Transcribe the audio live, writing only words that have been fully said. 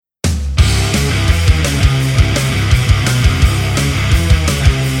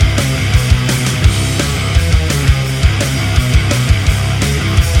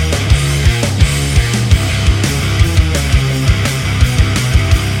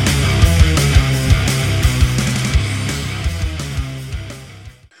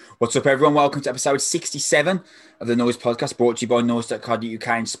What's up, everyone? Welcome to episode 67 of the Noise Podcast, brought to you by Noise.co.uk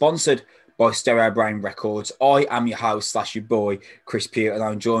and sponsored by Stereo Brain Records. I am your host / your boy, Chris Pugh, and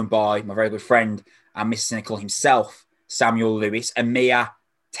I'm joined by my very good friend and Mr. Cynical himself, Samuel Lewis, a mere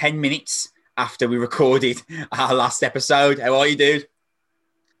 10 minutes after we recorded our last episode. How are you, dude?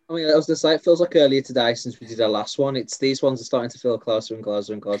 I mean, I was going to say, it feels like earlier today since we did our last one. These ones are starting to feel closer and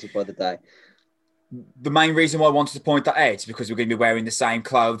closer and closer by the day. The main reason why I wanted to point that out is because we're going to be wearing the same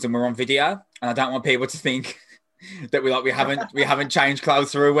clothes and we're on video, and I don't want people to think that we haven't changed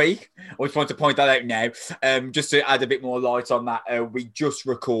clothes for a week. I just want to point that out now. Just to add a bit more light on that, we just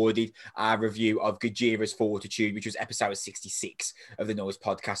recorded our review of Gojira's Fortitude, which was episode 66 of the Noise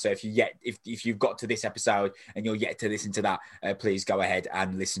Podcast. So if you've got to this episode and you're yet to listen to that, please go ahead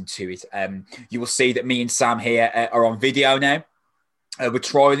and listen to it. You will see that me and Sam here are on video now. We're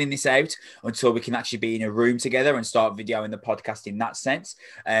trialing this out until we can actually be in a room together and start videoing the podcast in that sense.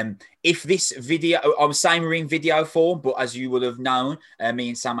 If this video, I'm saying we're in video form, but as you would have known, me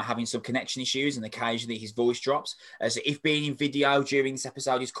and Sam are having some connection issues and occasionally his voice drops. So if being in video during this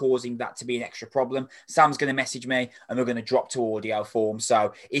episode is causing that to be an extra problem, Sam's going to message me and we're going to drop to audio form.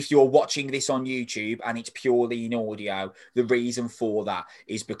 So if you're watching this on YouTube and it's purely in audio, the reason for that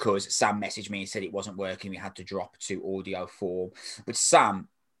is because Sam messaged me and said it wasn't working. We had to drop to audio form. But Sam,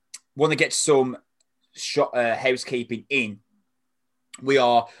 want to get some housekeeping in. We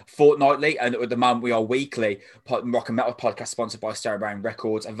are fortnightly, and at the moment we are weekly, rock and metal podcast sponsored by Stereo Brain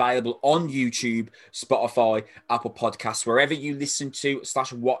Records, available on YouTube, Spotify, Apple Podcasts, wherever you listen to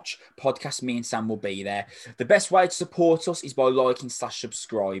 / watch podcasts. Me and Sam will be there. The best way to support us is by liking /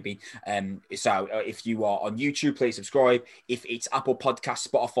 subscribing. So if you are on YouTube, please subscribe. If it's Apple Podcasts,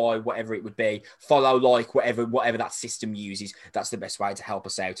 Spotify, whatever it would be, follow, like, whatever that system uses. That's the best way to help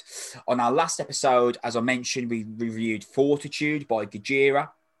us out. On our last episode, as I mentioned, we reviewed Fortitude by Gojira.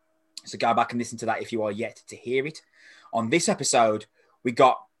 So go back and listen to that if you are yet to hear it. On this episode, we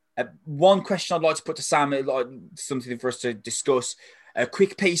got one question I'd like to put to Sam, like something for us to discuss. A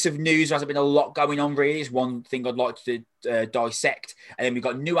quick piece of news. There hasn't been a lot going on, really. Is one thing I'd like to dissect. And then we've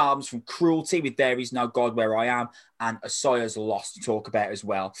got new albums from Cruelty with There Is No God Where I Am and Asiah's Lost to talk about as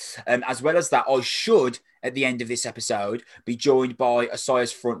well. As well as that, I should, at the end of this episode, be joined by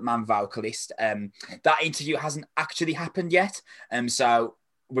Asiah's frontman vocalist. That interview hasn't actually happened yet. So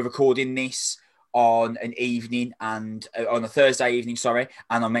we're recording this on an evening and on a Thursday evening, and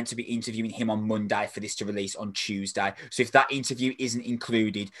I'm meant to be interviewing him on Monday for this to release on Tuesday. So if that interview isn't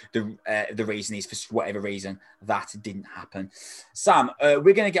included, the reason is for whatever reason that didn't happen. Sam,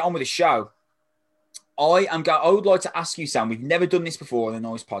 we're going to get on with the show. I would like to ask you, Sam, we've never done this before on the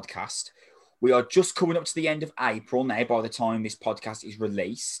Noise Podcast. We are just coming up to the end of April now by the time this podcast is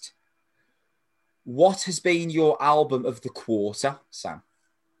released. What has been your album of the quarter, Sam?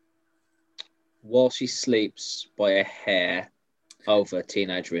 While She Sleeps by a Hair over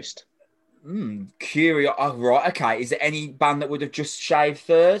Teenage Wrist. Curious. Oh, right. Okay. Is there any band that would have just shaved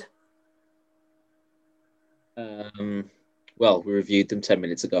third? Well, we reviewed them 10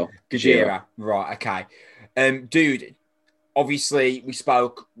 minutes ago. Gojira. Right. Okay. Dude, obviously we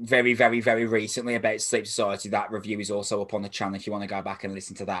spoke very, very, very recently about Sleep Society. That review is also up on the channel if you want to go back and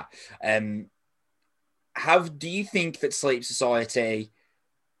listen to that. Do you think that Sleep Society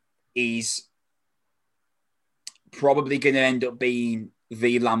is probably going to end up being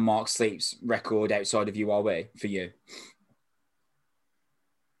the landmark Sleeps record outside of URB for you?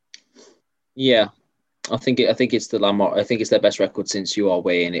 Yeah, I think it's the landmark. I think it's their best record since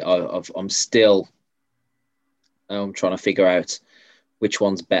URB, and I'm trying to figure out which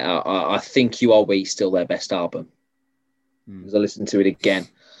one's better. I think URB is still their best album. As I listened to it again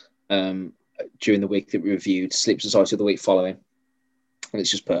during the week that we reviewed Sleep Society the week following, and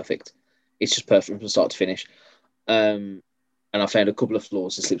it's just perfect. It's just perfect from start to finish. And I found a couple of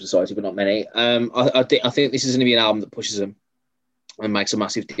flaws in Sleep Society, but not many. I think this is going to be an album that pushes them and makes a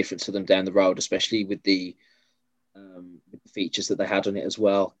massive difference to them down the road, especially with the features that they had on it as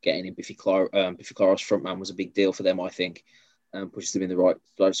well. Getting in Biffy Clyro's frontman was a big deal for them, I think, and pushes them in the right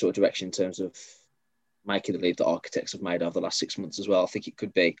sort of direction in terms of making the leap that Architects have made over the last 6 months as well. I think it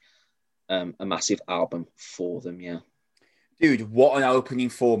could be a massive album for them, yeah. Dude, what an opening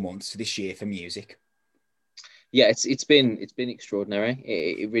 4 months this year for music. Yeah, it's been extraordinary.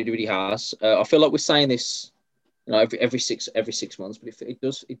 It really, really has. I feel like we're saying this, every 6 months, but it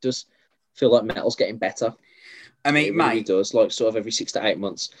does feel like metal's getting better. I mean, it really does. Like sort of every 6 to 8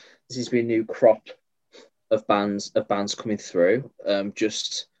 months, there seems to be a new crop of bands coming through.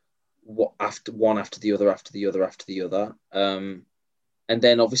 Just one after the other, and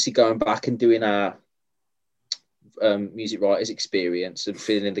then obviously going back and doing a music writers' experience and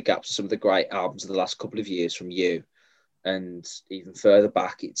filling in the gaps of some of the great albums of the last couple of years from you, and even further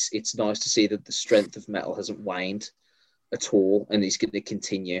back, it's nice to see that the strength of metal hasn't waned at all, and it's going to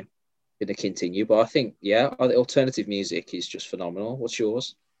continue. But I think, yeah, alternative music is just phenomenal. What's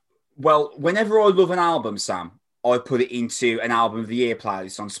yours? Well, whenever I love an album, Sam, I put it into an album of the year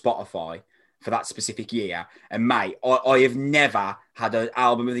playlist on Spotify for that specific year. And mate, I have never had an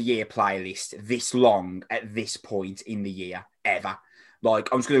album of the year playlist this long at this point in the year ever. Like,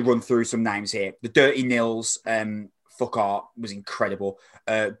 I'm just going to run through some names here. The Dirty Nils, Fuck Art was incredible.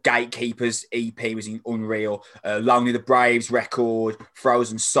 Gatekeepers EP was unreal. Lonely the Braves record,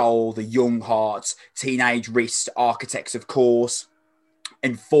 Frozen Soul, The Young Hearts, Teenage Wrist, Architects of Course,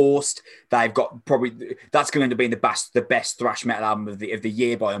 Enforced. They've got probably that's going to be the best thrash metal album of the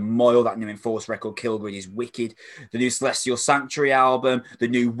year by a mile. That new Enforced record, Kilgrid, is wicked. The new Celestial Sanctuary album, the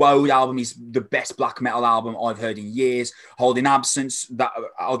new Woad album is the best black metal album I've heard in years. Holding Absence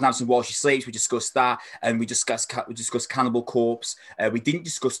While She Sleeps, we discussed that, and we discussed Cannibal Corpse. We didn't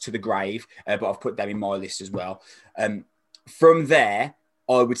discuss To the Grave, but I've put them in my list as well. From there,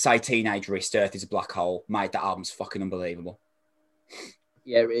 I would say Teenage Wrist, Earth is a Black Hole. Mate, that album's fucking unbelievable.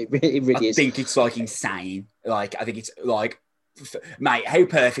 Yeah, it really is. I think it's like insane. Like, I think it's like, mate, how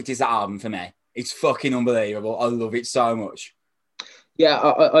perfect is that album for me? It's fucking unbelievable. I love it so much. Yeah,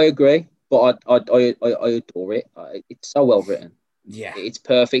 I agree, but I adore it. It's so well written. Yeah, it's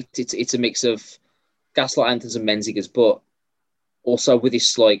perfect. It's a mix of Gaslight Anthems and Menzingers, but also with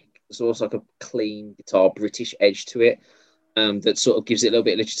this like sort of like a clean guitar British edge to it, that sort of gives it a little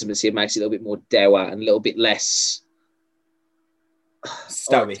bit of legitimacy and makes it a little bit more dour and a little bit less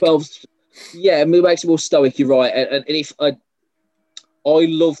stoic. 12, yeah, it makes it more stoic. You're right, and if I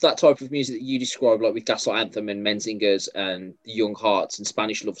love that type of music that you describe, like with Gaslight Anthem and Menzingers and the Young Hearts and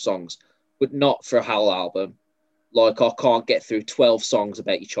Spanish love songs, but not for a Howl album. Like, I can't get through 12 songs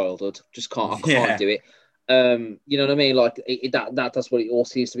about your childhood. Just can't. I can't do it. You know what I mean? Like that's what it all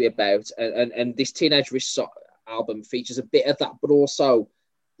seems to be about. And this Teenage Wrist album features a bit of that, but also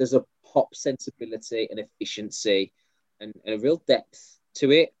there's a pop sensibility and efficiency and a real depth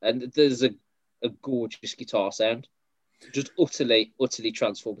to it. And there's a gorgeous guitar sound, just utterly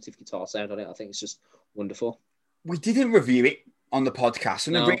transformative guitar sound on it. I think it's just wonderful. We didn't review it on the podcast,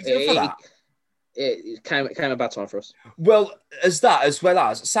 and the reason for that. It came about time for us. Well as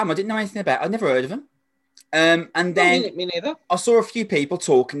Sam, I didn't know anything about it. I'd never heard of him. And then me neither. I saw a few people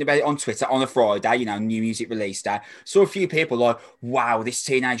talking about it on Twitter on a Friday, you know, new music release day. Saw a few people like, wow, this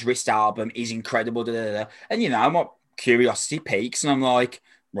Teenage Wrist album is incredible. Da, da, da. And, you know, my curiosity peaks and I'm like,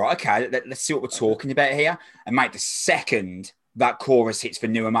 right, okay, let's see what we're talking about here. And mate, the second that chorus hits for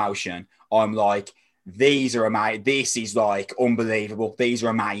New Emotion, I'm like, these are amazing. This is like unbelievable. These are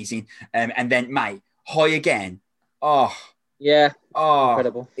amazing. And then, mate, High Again. Oh, yeah. Oh,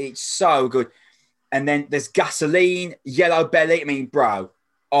 incredible. It's so good. And then there's Gasoline, Yellow Belly. I mean, bro,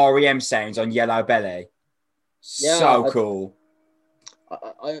 REM sounds on Yellow Belly. Yeah, so cool.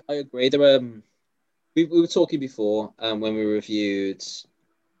 I agree. There were we were talking before when we reviewed,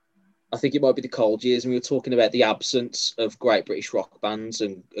 I think it might be the Cold Years, and we were talking about the absence of great British rock bands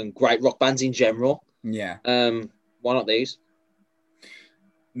and great rock bands in general. Yeah. Why not these?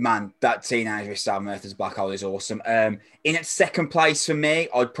 Man, that Teenage Wrist album, Earth is a Black Hole, is awesome. In its second place for me,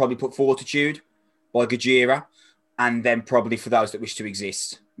 I'd probably put Fortitude by Gojira, and then probably For Those That Wish to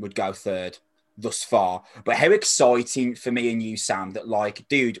Exist would go third thus far. But how exciting for me and you, Sam, that like,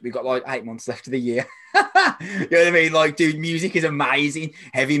 dude, we've got like 8 months left of the year. You know what I mean? Like, dude, music is amazing.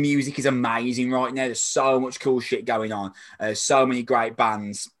 Heavy music is amazing right now. There's so much cool shit going on. So many great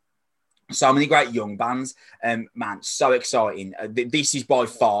bands. So many great young bands. Man, so exciting. This is by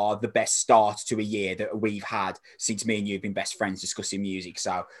far the best start to a year that we've had since me and you have been best friends discussing music.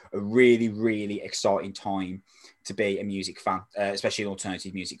 So a really, really exciting time to be a music fan, especially an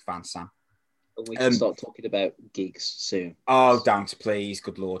alternative music fan, Sam. We can start talking about gigs soon. Oh, don't, please.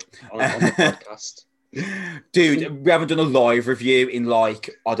 Good Lord. On the podcast. Dude, we haven't done a live review in like,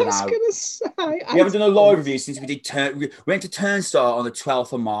 I don't know. We haven't done a live review since we did we went to Turnstile on the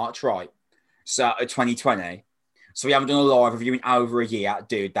 12th of March, right? So 2020. So we haven't done a live review in over a year.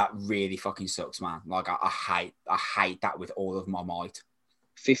 Dude, that really fucking sucks, man. Like I hate that with all of my might.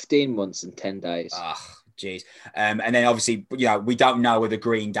 15 months and 10 days. Ugh, jeez. And then obviously, you know, we don't know whether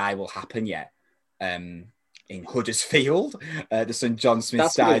Green Day will happen yet. In Huddersfield, the St John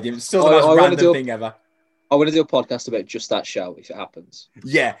Smith Stadium. Still the most random thing ever. I want to do a podcast about just that show if it happens.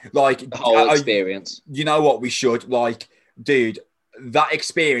 Yeah, like the whole experience. You know what? We should, like, dude, that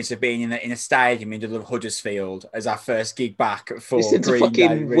experience of being in a stadium in the middle of Huddersfield as our first gig back for Green Day,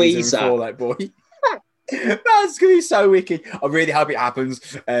 Weezer. Fall Out Boy. That's gonna be so wicked. I really hope it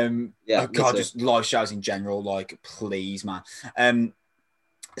happens. Yeah, Oh me God, too. just live shows in general, like please, man.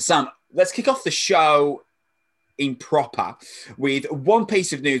 Sam, let's kick off the show in proper with one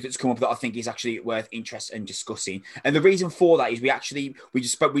piece of news that's come up that I think is actually worth interest and discussing. And the reason for that is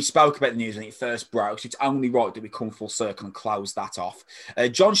we spoke about the news when it first broke, so it's only right that we come full circle and close that off.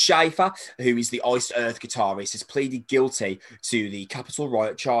 John Schaefer, who is the Iced Earth guitarist, has pleaded guilty to the Capitol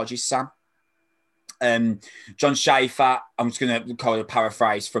riot charges, Sam. John Schaefer, I'm just going to call it a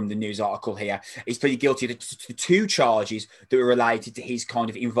paraphrase from the news article here. He's pleaded guilty to two charges that were related to his kind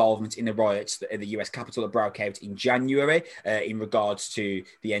of involvement in the riots at the US Capitol that broke out in January in regards to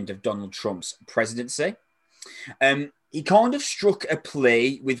the end of Donald Trump's presidency. He kind of struck a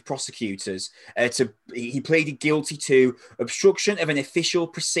plea with prosecutors. He pleaded guilty to obstruction of an official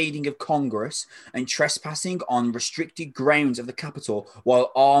proceeding of Congress and trespassing on restricted grounds of the Capitol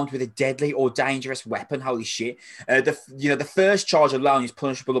while armed with a deadly or dangerous weapon. Holy shit! The first charge alone is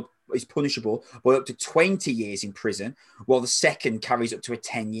punishable by up to 20 years in prison, while the second carries up to a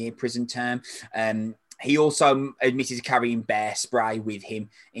 10-year prison term. He also admitted to carrying bear spray with him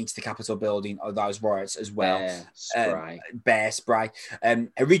into the Capitol building of those riots as well. Bear spray.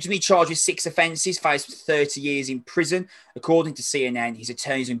 Originally charged with 6 offences, faced 30 years in prison. According to CNN, his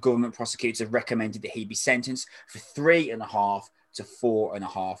attorneys and government prosecutors have recommended that he be sentenced for 3.5 to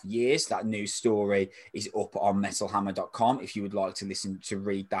 4.5 years. That news story is up on metalhammer.com if you would like to listen to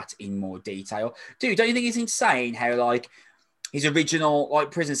read that in more detail. Dude, don't you think it's insane how, like, his original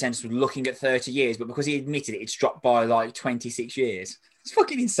prison sentence was looking at 30 years, but because he admitted it, it's dropped by 26 years. It's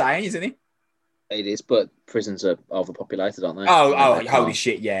fucking insane, isn't it? It is, but prisons are overpopulated, aren't they? Holy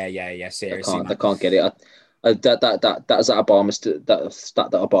shit! Yeah. Seriously, they can't get it. That's that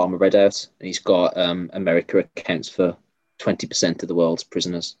Obama read out. He's got America accounts for 20% of the world's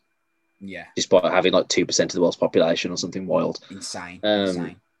prisoners. Yeah, despite having 2% of the world's population or something wild. Insane.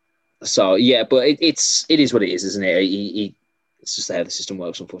 So yeah, but it is what it is, isn't it? It's just how the system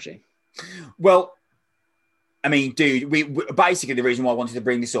works, unfortunately. Well, I mean, dude, we basically the reason why I wanted to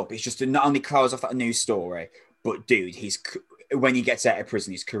bring this up is just to not only close off that news story, but dude, when he gets out of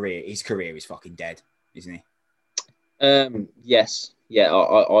prison, his career is fucking dead, isn't he? Yes, yeah,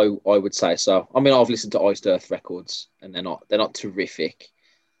 I would say so. I mean, I've listened to Iced Earth records, and they're not terrific.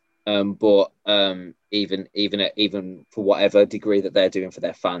 But even for whatever degree that they're doing for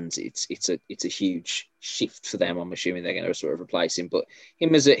their fans, it's a huge shift for them. I'm assuming they're going to sort of replace him. But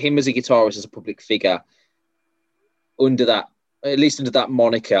him as a guitarist, as a public figure, at least under that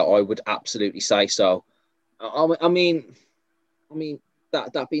moniker, I would absolutely say so. I mean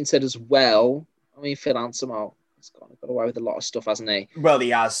that being said as well, I mean Phil Anselmo has kind of got away with a lot of stuff, hasn't he? Well, he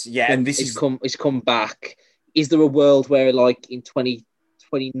has, yeah. And he's come back. Is there a world where in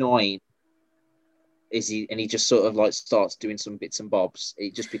 2029 he just sort of starts doing some bits and bobs?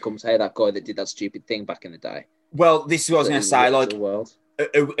 It just becomes, hey, that guy that did that stupid thing back in the day. Well, this is what I was going to say.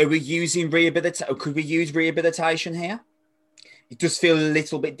 Are we using rehabilitation? Could we use rehabilitation here? It does feel a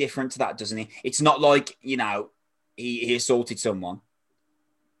little bit different to that, doesn't it? It's not like, he assaulted someone.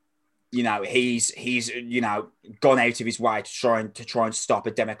 He's gone out of his way to try and stop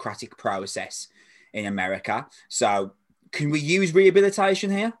a democratic process in America. So can we use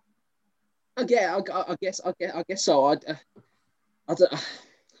rehabilitation here? I guess so. I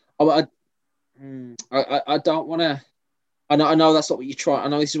don't want to. I know that's not what you're trying. I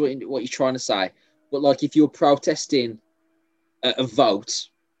know this is what you're trying to say. But if you're protesting a vote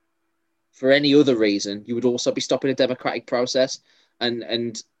for any other reason, you would also be stopping a democratic process,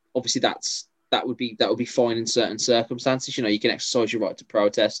 and obviously that would be fine in certain circumstances. You can exercise your right to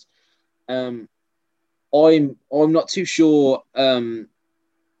protest. I'm not too sure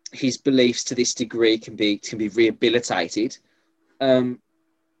his beliefs to this degree can be rehabilitated,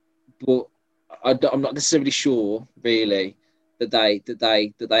 but I'm not necessarily sure really that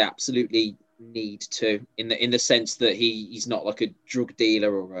they absolutely need to, in the sense that he's not like a drug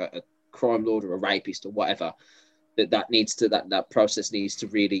dealer or a crime lord or a rapist or whatever. That process needs to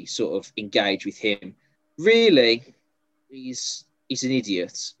really sort of engage with him. Really, he's an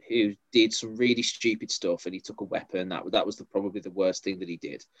idiot who did some really stupid stuff, and he took a weapon. That was probably the worst thing that he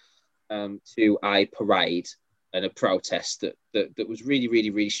did, to a parade and a protest that was really, really,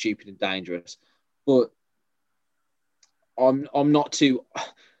 really stupid and dangerous. But I'm not too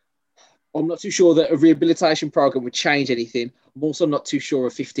sure that a rehabilitation program would change anything. I'm also not too sure a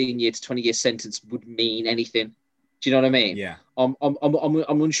 15-year to 20-year sentence would mean anything. Do you know what I mean? Yeah.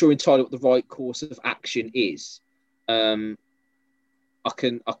 I'm unsure entirely what the right course of action is. I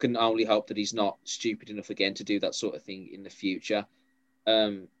can only hope that he's not stupid enough again to do that sort of thing in the future.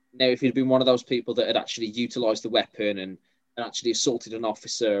 Now, if he'd been one of those people that had actually utilised the weapon and actually assaulted an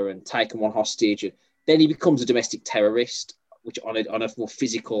officer and taken one hostage, then he becomes a domestic terrorist, which on a more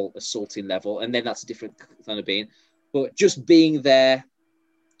physical assaulting level, and then that's a different kind of being. But just being there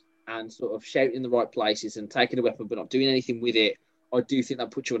and sort of shouting in the right places and taking a weapon but not doing anything with it, I do think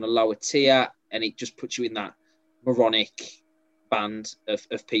that puts you on a lower tier, and it just puts you in that moronic band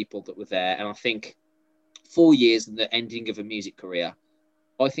of people that were there. And I think 4 years and the ending of a music career,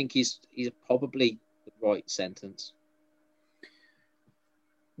 I think is probably the right sentence.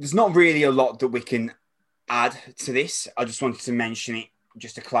 There's not really a lot that we can add to this. I just wanted to mention it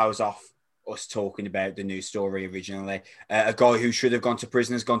just to close off us talking about the news story originally. A guy who should have gone to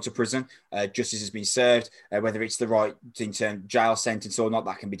prison has gone to prison. Justice has been served. Whether it's the right in term jail sentence or not,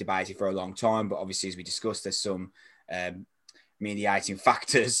 that can be debated for a long time. But obviously, as we discussed, there's some mediating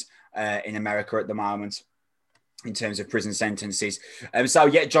factors in America at the moment in terms of prison sentences. So,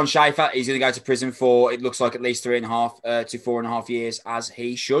 yeah, John Schaefer, he's going to go to prison for, it looks like, at least 3.5 to 4.5 years, as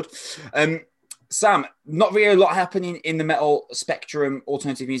he should. Sam, not really a lot happening in the metal spectrum,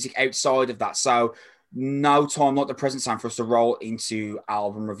 alternative music outside of that. So, no time like the present, Sam, for us to roll into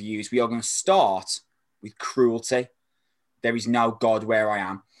album reviews. We are going to start with Cruelty. There Is No God Where I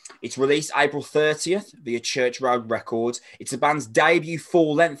Am. It's released April 30th via Church Road Records. It's the band's debut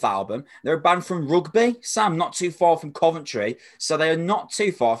full-length album. They're a band from Rugby, Sam, not too far from Coventry, so they are not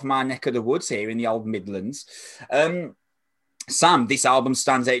too far from our neck of the woods here in the old Midlands. Sam, this album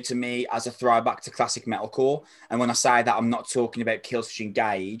stands out to me as a throwback to classic metalcore. And when I say that, I'm not talking about Killswitch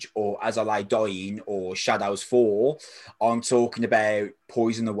Engage or As I Lay Dying or Shadows Fall. I'm talking about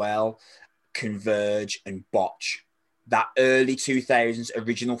Poison the Well, Converge and Botch. That early 2000s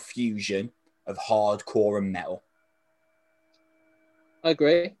original fusion of hardcore and metal. I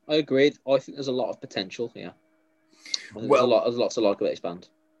agree. I think there's a lot of potential here. There's lots to like about this band.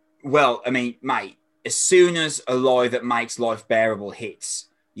 Well, I mean, mate, as soon as A Lie That Makes Life Bearable hits,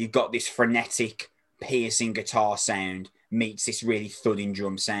 you've got this frenetic, piercing guitar sound meets this really thudding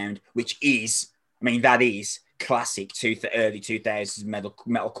drum sound, which is, I mean, that is classic early 2000s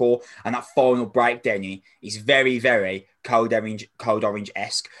metalcore, and that final breakdown is very, very Code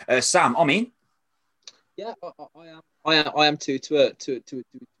Orange-esque. Sam, I'm in. Yeah, I am too to a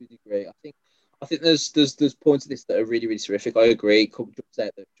degree. I think there's points of this that are really, really terrific. I agree. Jumps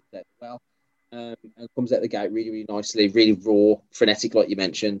out well, and comes out the gate really, really nicely, really raw, frenetic, like you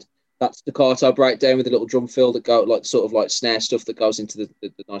mentioned. That staccato breakdown with a little drum fill that go like sort of like snare stuff that goes into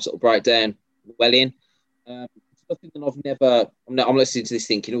the nice little breakdown well in. Something that I'm listening to this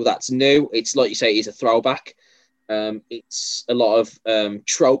thinking, oh, that's new. It's like you say, it's a throwback. It's a lot of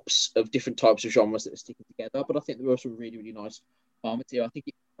tropes of different types of genres that are sticking together. But I think there are some really, really nice moments here. I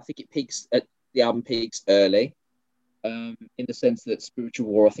think it peaks the album peaks early, in the sense that Spiritual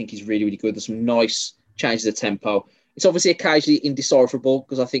War I think is really, really good. There's some nice changes of tempo. It's obviously occasionally indecipherable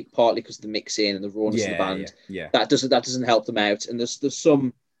because I think partly because of the mixing and the rawness of the band. Yeah. That doesn't help them out. And there's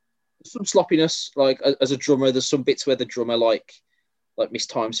some sloppiness. Like as a drummer, there's some bits where the drummer like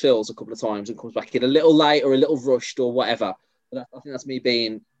mistimes fills a couple of times and comes back in a little late or a little rushed or whatever. But I think that's me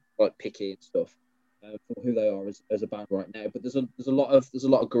being like picky and stuff for who they are as a band right now. But there's a lot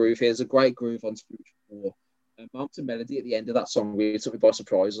of groove here. There's a great groove on Spiritual War. Moments of melody at the end of that song really took me by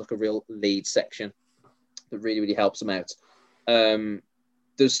surprise. Like a real lead section that really, really helps them out.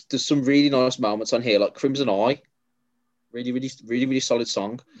 There's some really nice moments on here, like Crimson Eye. Really, really, really, really solid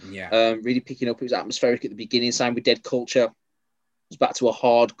song. Yeah. Really picking up. It was atmospheric at the beginning. Same with Dead Culture. It was back to a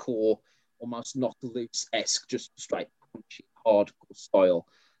hardcore, almost Knock Loose-esque, just straight punchy hardcore style.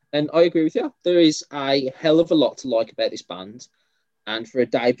 And I agree with you. There is a hell of a lot to like about this band. And for a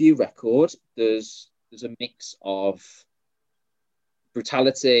debut record, there's a mix of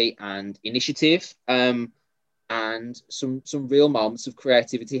brutality and initiative, and some real moments of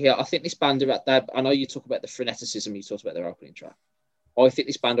creativity here. I think this band are at their, I know you talk about the freneticism, you talked about their opening track. I think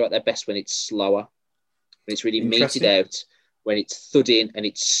this band are at their best when it's slower, when it's really meted out, when it's thudding and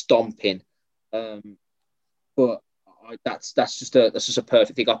it's stomping. But that's just a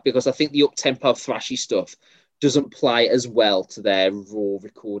perfect thing, because I think the up-tempo thrashy stuff doesn't play as well to their raw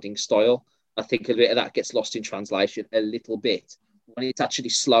recording style. I think a bit of that gets lost in translation a little bit when it's actually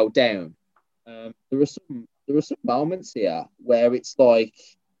slowed down. There are some moments here where it's like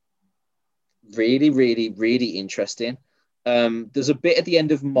really, really, really interesting. There's a bit at the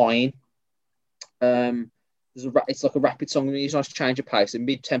end of Mine. It's like a rapid song, really nice change of pace, a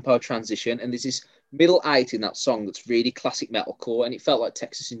mid-tempo transition, and there's this middle eight in that song that's really classic metalcore, and it felt like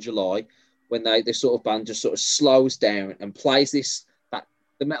Texas in July when this sort of band just sort of slows down and plays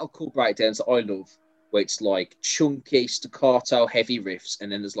the metalcore breakdowns that I love. where it's like chunky, staccato, heavy riffs,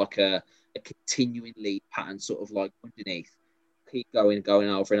 and then there's like a continuing lead pattern sort of like underneath. Keep going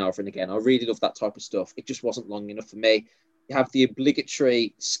over and over and again. I really love that type of stuff. It just wasn't long enough for me. You have the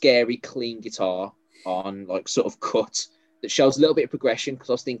obligatory, scary, clean guitar on like sort of cut that shows a little bit of progression because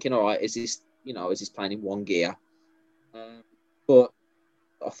I was thinking, all right, is this playing in one gear? But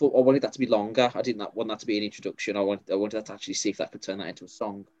I thought I wanted that to be longer. I didn't want that to be an introduction. I wanted that to actually see if that could turn that into a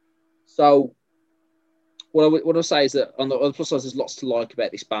song. So what I'll say is that on the plus side, there's lots to like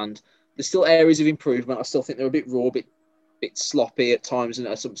about this band. There's still areas of improvement. I still think they're a bit raw, bit sloppy at times, and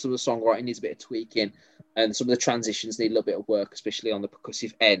some of the songwriting needs a bit of tweaking, and some of the transitions need a little bit of work, especially on the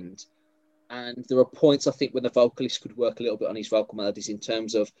percussive end. And there are points, I think, when the vocalist could work a little bit on his vocal melodies in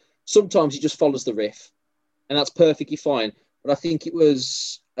terms of sometimes he just follows the riff, and that's perfectly fine. But I think it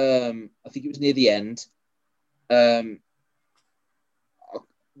was near the end, where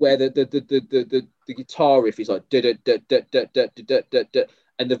the guitar riff is like da da da da da da da da da,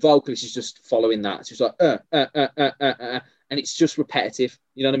 and the vocalist is just following that. So it's like and it's just repetitive.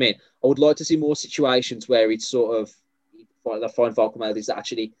 You know what I mean? I would like to see more situations where it's sort of find vocal melodies that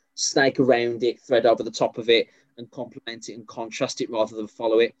actually snake around it, thread over the top of it, and complement it and contrast it rather than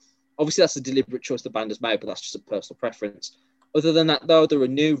follow it. Obviously, that's a deliberate choice the band has made, but that's just a personal preference. Other than that, though, they're a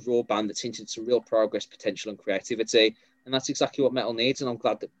new raw band that's hinted some real progress, potential, and creativity, and that's exactly what metal needs. And I'm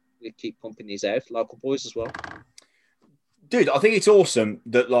glad that we keep pumping these out, local boys as well. Dude, I think it's awesome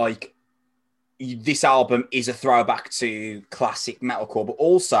that like this album is a throwback to classic metalcore, but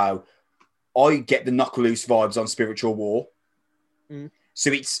also I get the Knock Loose vibes on Spiritual War.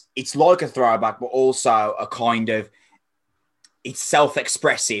 So it's like a throwback, but also a kind of it's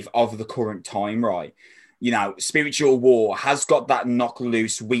self-expressive of the current time, right? You know, Spiritual War has got that knock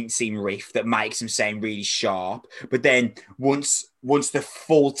loose, wincing riff that makes them sound really sharp. But then once the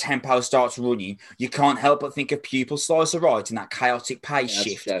full tempo starts running, you can't help but think of Pupil Slicer, right? And that chaotic pace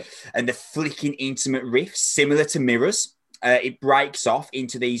shift and the flicking intimate riff, similar to Mirrors. It breaks off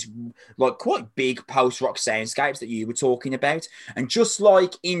into these like quite big post-rock soundscapes that you were talking about. And just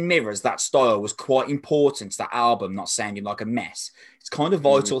like in Mirrors, that style was quite important to that album not sounding like a mess. It's kind of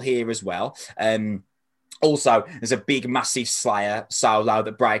vital here as well. Also, there's a big, massive Slayer solo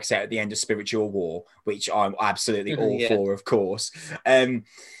that breaks out at the end of Spiritual War, which I'm absolutely all for, of course.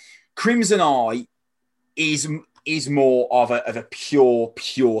 Crimson Eye is more of a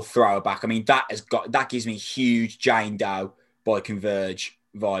pure throwback. I mean, that gives me huge Jane Doe by Converge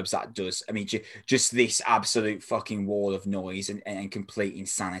vibes. That does. I mean, just this absolute fucking wall of noise and complete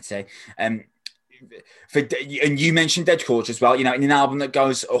insanity. And you mentioned Dead Culture as well. You know, in an album that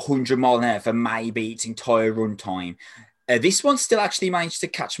goes 100 miles an hour for maybe its entire runtime. This one still actually managed to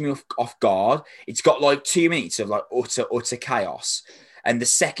catch me off guard. It's got like 2 minutes of like utter chaos. And the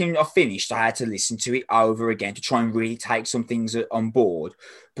second I finished, I had to listen to it over again to try and really take some things on board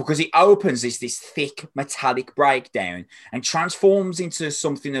because it opens this thick metallic breakdown and transforms into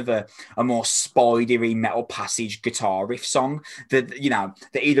something of a more spidery metal passage guitar riff song that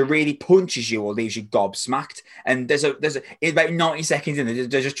either really punches you or leaves you gobsmacked. And there's about 90 seconds in there,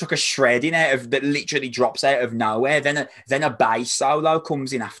 there's just a shredding out of that literally drops out of nowhere. Then a bass solo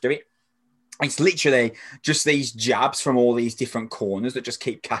comes in after it. It's literally just these jabs from all these different corners that just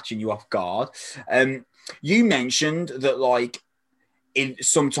keep catching you off guard. You mentioned that like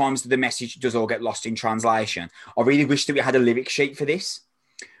sometimes the message does all get lost in translation. I really wish that we had a lyric sheet for this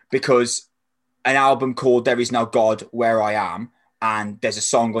because an album called There Is No God Where I Am, and there's a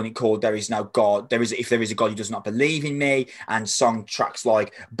song on it called There Is No God. If there is a God who does not believe in me, and song tracks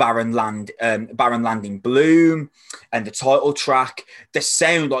like Barren Land in Bloom, and the title track. They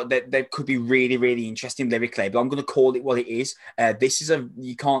sound like they could be really, really interesting lyrically, but I'm going to call it what it is. This is an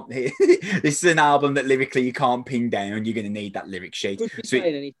album that lyrically you can't pin down. You're going to need that lyric sheet. Could be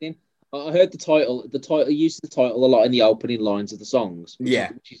saying anything. I heard the title. The title used the title a lot in the opening lines of the songs,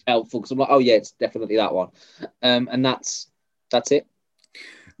 which is helpful because I'm like, oh yeah, it's definitely that one, and that's it.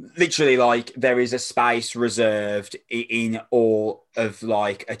 Literally, like there is a space reserved in all of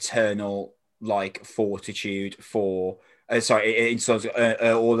like eternal like fortitude for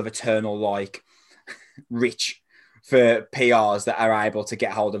all of eternal like rich for PRs that are able to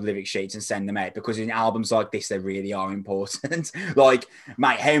get hold of lyric sheets and send them out, because in albums like this, they really are important. Like,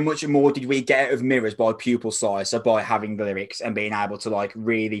 mate, how much more did we get out of Mirrors by Pupil Slicer by having the lyrics and being able to like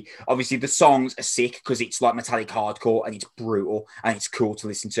really, obviously the songs are sick because it's like metallic hardcore and it's brutal and it's cool to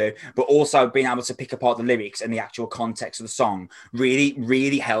listen to, but also being able to pick apart the lyrics and the actual context of the song really,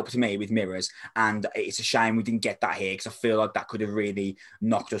 really helped me with Mirrors. And it's a shame we didn't get that here because I feel like that could have really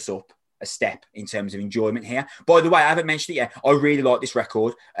knocked us up a step in terms of enjoyment here. By the way, I haven't mentioned it yet. I really like this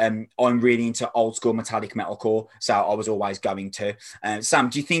record. I'm really into old school metallic metalcore, so I was always going to. Sam,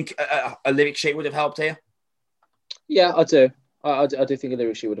 do you think a lyric sheet would have helped here? Yeah, I do. I do think a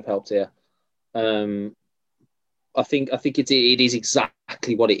lyric sheet would have helped here. I think it is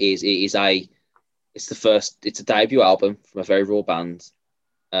exactly what it is. It's a debut album from a very raw band,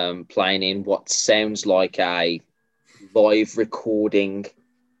 playing in what sounds like a live recording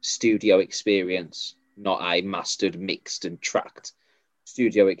studio experience, not a mastered, mixed, and tracked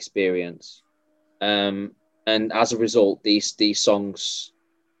studio experience. And as a result, these songs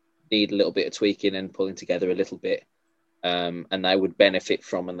need a little bit of tweaking and pulling together a little bit. And they would benefit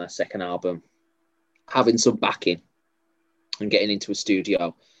from, in their second album, having some backing and getting into a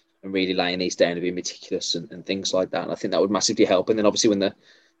studio and really laying these down to be meticulous and things like that. And I think that would massively help. And then obviously when the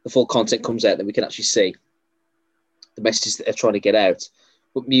full content comes out, then we can actually see the messages that they're trying to get out.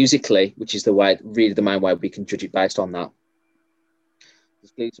 But musically, which is really the main way we can judge it based on that,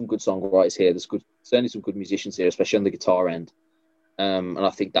 there's clearly some good songwriters here. There's certainly some good musicians here, especially on the guitar end. And I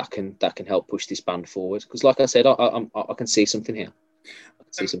think that can help push this band forward. Because like I said, I can see something here.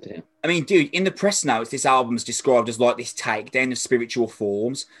 I mean, dude, in the press notes, this album's described as like this takedown of spiritual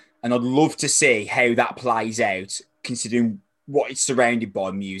forms. And I'd love to see how that plays out, considering what it's surrounded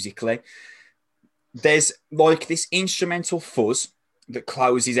by musically. There's like this instrumental fuzz that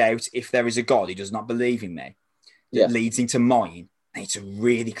closes out "If there is a God, he does not believe in me," that leads into "Mine." And it's a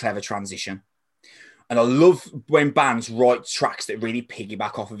really clever transition. And I love when bands write tracks that really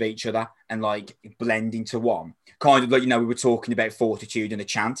piggyback off of each other and like blend into one. Kind of like, we were talking about Fortitude and the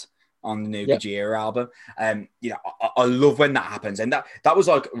Chant on the new Gojira album. I love when that happens. And that was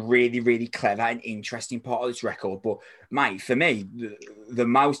like really, really clever and interesting part of this record. But mate, for me, the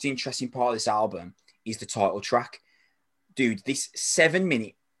most interesting part of this album is the title track. Dude, this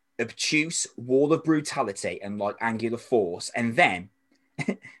 7-minute obtuse wall of brutality and like angular force. And then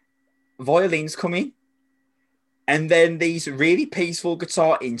violins come in. And then these really peaceful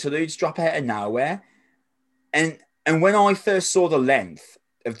guitar interludes drop out of nowhere. And when I first saw the length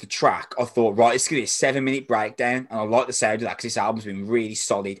of the track, I thought, right, it's going to be a 7-minute breakdown. And I like the sound of that because this album's been really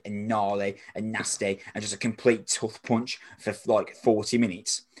solid and gnarly and nasty and just a complete tough punch for like 40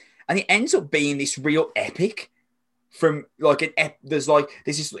 minutes. And it ends up being this real epic from like there's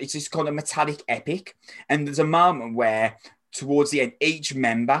this kind of metallic epic. And there's a moment where towards the end, each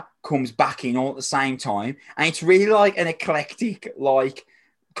member comes back in all at the same time. And it's really like an eclectic, like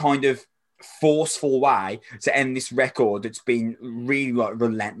kind of forceful way to end this record that's been really like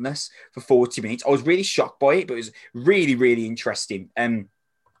relentless for 40 minutes. I was really shocked by it, but it was really, really interesting.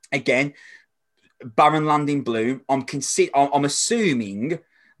 Again, Barren Land in Bloom, I'm assuming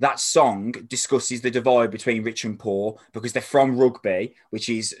that song discusses the divide between rich and poor because they're from Rugby, which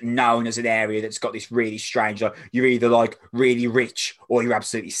is known as an area that's got this really strange, like you're either like really rich or you're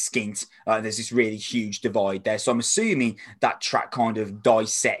absolutely skint. There's this really huge divide there. So I'm assuming that track kind of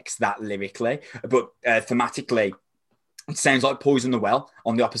dissects that lyrically, but thematically, it sounds like Poison the Well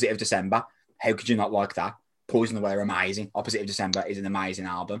on the Opposite of December. How could you not like that? Poison the Well are amazing. Opposite of December is an amazing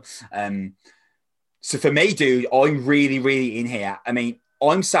album. So for me, dude, I'm really, really in here. I mean,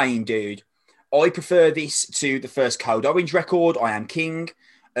 I'm saying, dude, I prefer this to the first Code Orange record, I Am King.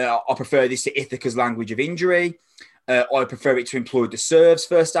 I prefer this to Ithaca's Language of Injury. I prefer it to Employed to Serve's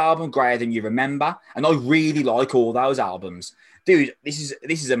first album, Greater Than You Remember. And I really like all those albums. Dude, this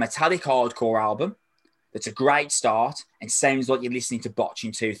is a metallic hardcore album that's a great start and sounds like you're listening to Botch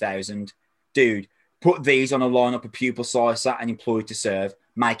in 2000. Dude, put these on a lineup of Pupil Slicer and Employed to Serve.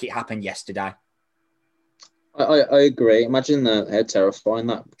 Make it happen yesterday. I agree. Imagine how terrifying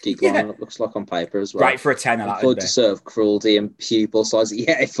that gig lineup looks like on paper as well. Great for a tenner. Employed to Serve, Cruelty, and Pupil Size.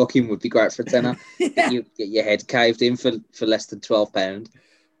 Yeah, it fucking would be great for a tenner. Get your head caved in for less than £12.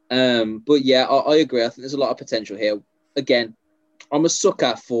 But yeah, I agree. I think there's a lot of potential here. Again, I'm a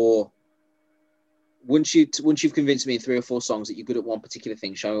sucker for once you've convinced me in 3 or 4 songs that you're good at one particular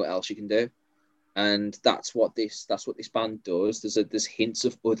thing, show me what else you can do. And that's what this band does. There's hints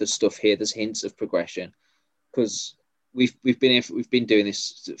of other stuff here. There's hints of progression. Because we've been doing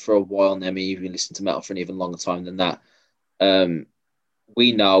this for a while now. I mean, you've been listening to metal for an even longer time than that.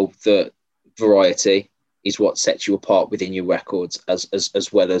 We know that variety is what sets you apart within your records, as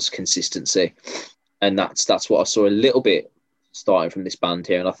well as consistency, and that's what I saw a little bit starting from this band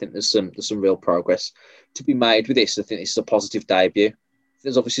here. And I think there's some real progress to be made with this. I think this is a positive debut.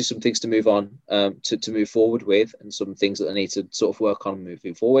 There's obviously some things to move on, to move forward with, and some things that I need to sort of work on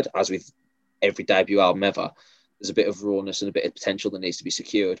moving forward, as with every debut album ever. There's a bit of rawness and a bit of potential that needs to be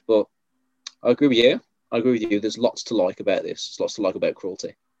secured. But I agree with you. There's lots to like about this. There's lots to like about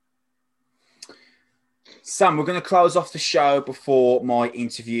Cruelty. Sam, we're going to close off the show before my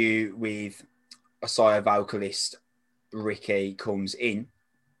interview with Asaya vocalist Ricky comes in.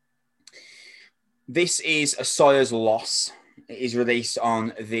 This is Asaya's Loss. It is released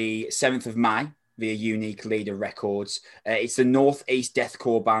on the 7th of May via Unique Leader Records. It's the Northeast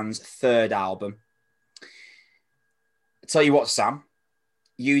Deathcore band's third album. I'll tell you what, Sam,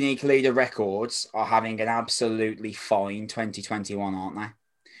 Unique Leader Records are having an absolutely fine 2021, aren't they?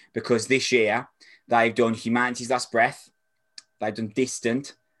 Because this year they've done Humanity's Last Breath, they've done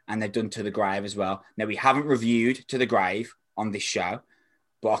Distant, and they've done To the Grave as well. Now, we haven't reviewed To the Grave on this show,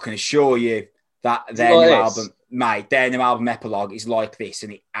 but I can assure you that their new album, mate, their new album Epilogue is like this,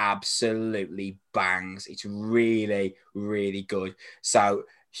 and it absolutely bangs. It's really, really good. So,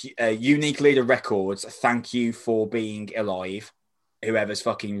 Unique Leader Records, thank you for being alive, whoever's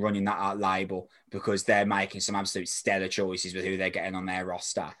fucking running that label, because they're making some absolute stellar choices with who they're getting on their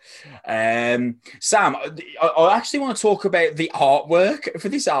roster. Sam, I actually want to talk about the artwork for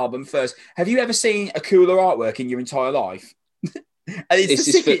this album first. Have you ever seen a cooler artwork in your entire life? And mate,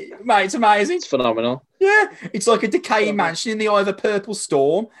 it's amazing. It's phenomenal. Yeah, it's like a decaying mansion in the eye of a purple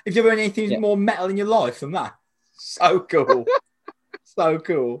storm. Have you ever anything more metal in your life than that? So cool. So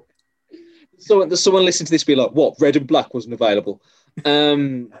cool. So there's someone listening to this be like, what, Red and Black wasn't available?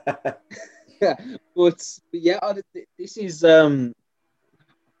 Yeah, but yeah, this is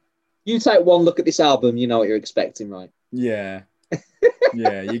you take one look at this album, you know what you're expecting, right? Yeah.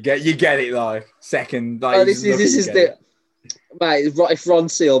 Yeah, you get it like second. Like, this is the mate. If Ron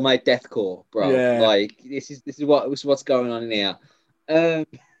Seal made deathcore, bro, like this is what's going on in here.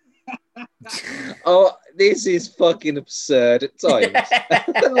 Oh, this is fucking absurd at times.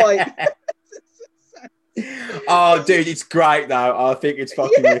 Like, oh, dude, it's great though. I think it's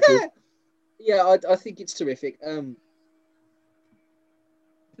fucking wicked. Yeah, I think it's terrific.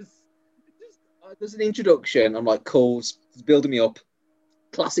 There's an introduction. I'm like, cool, it's building me up.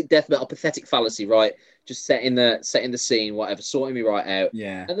 Classic death metal, pathetic fallacy, right? Just setting the scene, whatever, sorting me right out.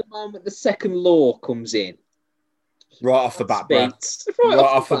 Yeah. And the moment the second law comes in, right off the bat, bro. Right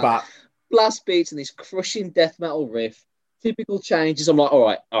off the bat. Blast beats and this crushing death metal riff. Typical changes. I'm like, all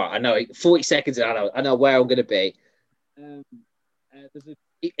right. I know. 40 seconds in, I know where I'm going to be. There's an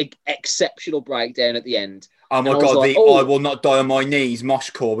exceptional breakdown at the end. Oh my god! Like, I will not die on my knees.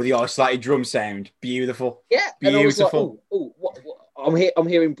 Moshcore with the isolated drum sound. Beautiful. Yeah, beautiful. And I was like, what? I'm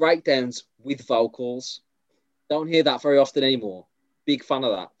hearing breakdowns with vocals. Don't hear that very often anymore. Big fan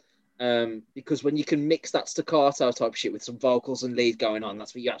of that. Because when you can mix that staccato type shit with some vocals and lead going on,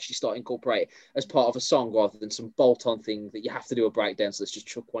 that's what you actually start incorporating as part of a song rather than some bolt-on thing that you have to do a breakdown, so let's just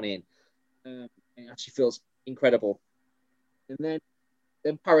chuck one in. It actually feels incredible. And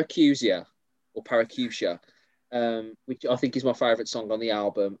then Paracusia, which I think is my favourite song on the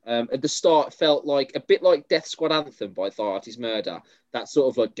album. At the start, felt like a bit like Death Squad Anthem by Tharty's Murder. That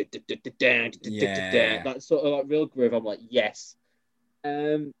sort of like that sort of like real groove. I'm like, yes.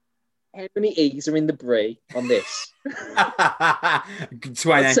 How many E's are in the brie on this? 20.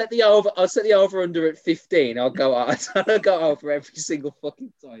 I'll set the over under at 15. I'll go over every single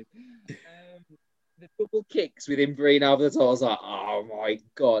fucking time. The double kicks with brie over the top, I was like, oh my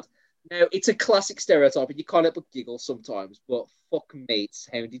god. Now, it's a classic stereotype, and you can't help but giggle sometimes, but fuck me, it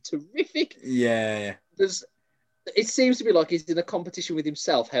sounded terrific. Yeah. It seems to be like he's in a competition with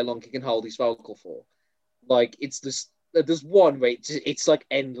himself, how long he can hold his vocal for. Like, it's just, there's one where it's like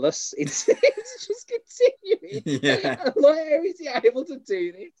endless. It's just continuing. Yeah. I'm like, how is he able to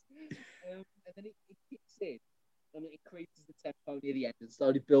do this? And then it kicks in, and it increases the tempo near the end and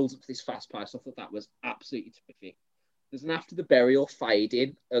slowly builds up to this fast pace. I thought that was absolutely terrific. There's an After the Burial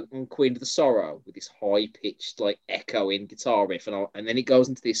fading on Queen of the Sorrow with this high-pitched, like, echoing guitar riff, and then it goes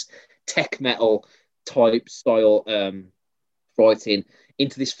into this tech metal type style writing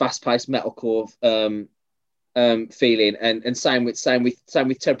into this fast-paced metalcore feeling, and same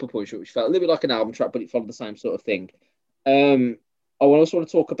with Temple Punch, which felt a little bit like an album track, but it followed the same sort of thing. I also want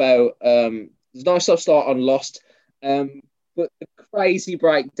to talk about there's a nice start on Lost, but the crazy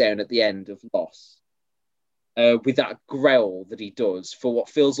breakdown at the end of Lost. With that growl that he does for what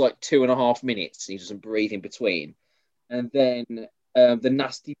feels like 2.5 minutes, he doesn't breathe in between, and then the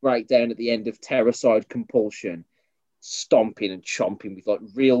nasty breakdown at the end of Terrorcide Compulsion, stomping and chomping with like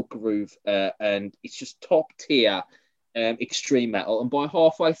real groove, and it's just top tier extreme metal. And by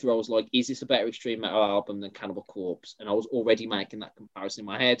halfway through, I was like, "Is this a better extreme metal album than Cannibal Corpse?" And I was already making that comparison in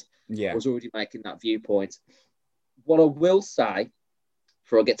my head. Yeah, I was already making that viewpoint. What I will say,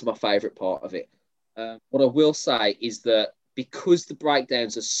 before I get to my favourite part of it. What I will say is that because the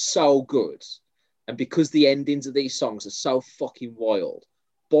breakdowns are so good and because the endings of these songs are so fucking wild,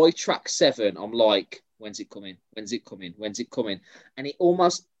 by track 7, I'm like, When's it coming? When's it coming? When's it coming? And it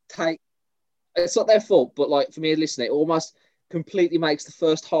almost it's not their fault, but like for me listening, it almost completely makes the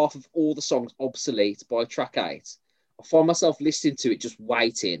first half of all the songs obsolete by track 8. I find myself listening to it just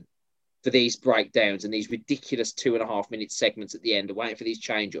waiting for these breakdowns and these ridiculous 2.5-minute segments at the end and waiting for these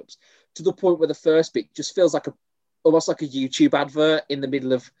change-ups to the point where the first bit just feels like almost like a YouTube advert in the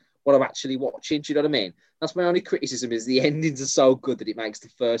middle of what I'm actually watching. Do you know what I mean? That's my only criticism, is the endings are so good that it makes the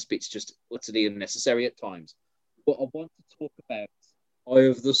first bits just utterly unnecessary at times. But I want to talk about Eye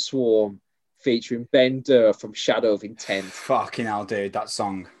of the Swarm featuring Ben Durr from Shadow of Intent. Fucking hell, dude, that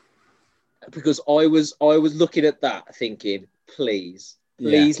song. Because I was looking at that thinking, please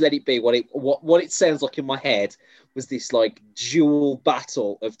let it be what it sounds like in my head was this like dual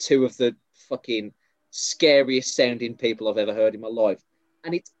battle of two of the fucking scariest sounding people I've ever heard in my life.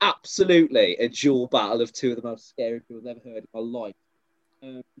 And it's absolutely a dual battle of two of the most scary people I've ever heard in my life.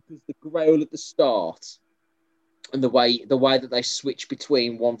 Because the growl at the start and the way that they switch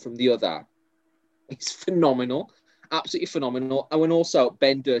between one from the other, it's phenomenal. Absolutely phenomenal. And when also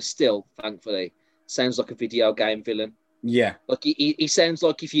Ben Durr still, thankfully, sounds like a video game villain. Yeah. Like he sounds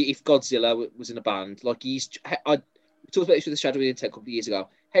like if Godzilla was in a band. Like we talked about this with the Shadow of Intent a couple of years ago.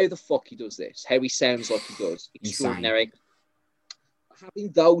 How the fuck he does this? How he sounds like he does? Extraordinary. Insane.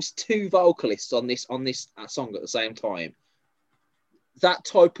 Having those two vocalists on this song at the same time, that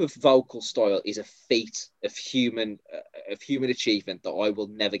type of vocal style is a feat of human achievement that I will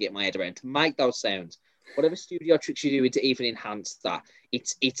never get my head around. To make those sounds, whatever studio tricks you do to even enhance that,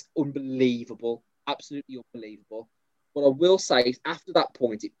 it's unbelievable, absolutely unbelievable. What I will say is after that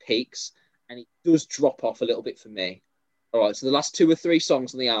point, it peaks and it does drop off a little bit for me. All right, so the last 2 or 3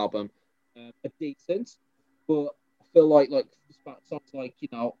 songs on the album are decent, but I feel like songs like,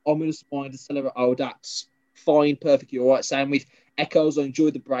 Ominous Mind, Accelerate Odax, fine, perfectly all right. Same with Echoes. I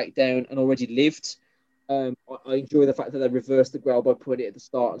enjoyed the breakdown and Already Lived. I enjoy the fact that they reversed the growl by putting it at the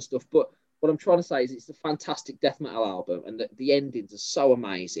start and stuff. But what I'm trying to say is it's a fantastic death metal album, and the endings are so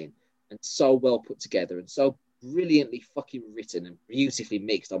amazing and so well put together and so brilliantly fucking written and beautifully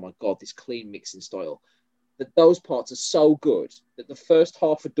mixed. Oh my God, this clean mixing style. That those parts are so good that the first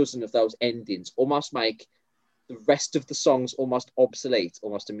half a dozen of those endings almost make the rest of the songs almost obsolete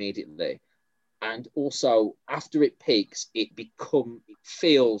almost immediately. And also after it peaks, it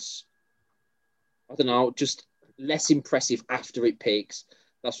feels, I don't know, just less impressive after it peaks.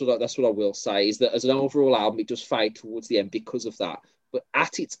 That's what I will say, is that as an overall album, it does fade towards the end because of that. But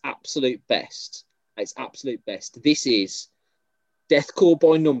at its absolute best, this is deathcore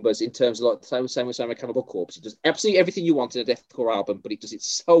by numbers in terms of like the same with Cannibal Corpse. It does absolutely everything you want in a deathcore album, but it does it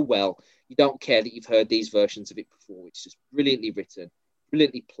so well. You don't care that you've heard these versions of it before. It's just brilliantly written,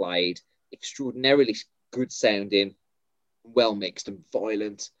 brilliantly played, extraordinarily good sounding, well mixed and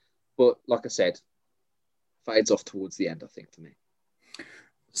violent. But like I said, fades off towards the end, I think, for me.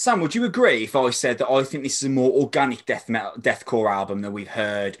 Sam, would you agree if I said that I think this is a more organic deathcore album than we've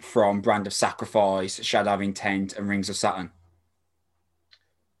heard from Brand of Sacrifice, Shadow of Intent, and Rings of Saturn?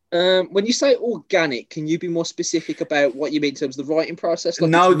 When you say organic, can you be more specific about what you mean in terms of the writing process?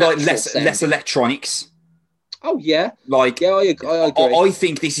 Less electronics. Oh yeah, I agree. I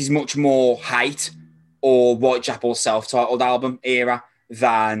think this is much more Hate or Whitechapel's self-titled album era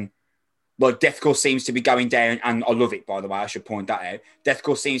than deathcore seems to be going down, and I love it, by the way, I should point that out.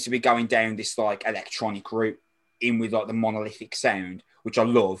 Deathcore seems to be going down this electronic route in with the monolithic sound, which I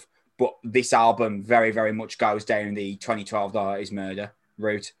love. But this album very, very much goes down the 2012 Is Murder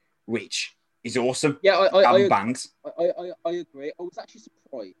route, which is awesome. Yeah, I bangs. I agree. I was actually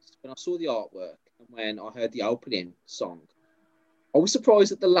surprised when I saw the artwork and when I heard the opening song. I was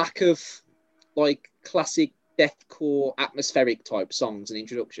surprised at the lack of classic deathcore atmospheric type songs and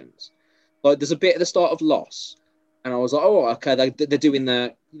introductions. There's a bit at the start of Loss, and I was like, oh, okay, they're doing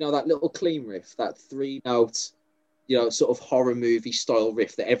that little clean riff, that 3-note, sort of horror movie style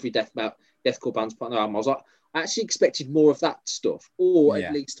riff that every deathcore band's put on their album. I was like, I actually expected more of that stuff, or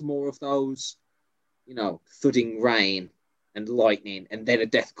at least more of those, thudding rain and lightning, and then a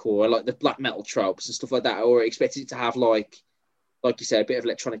deathcore, like the black metal tropes and stuff like that. Or I expected it to have like you said, a bit of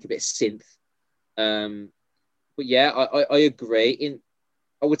electronic, a bit of synth. But yeah, I agree.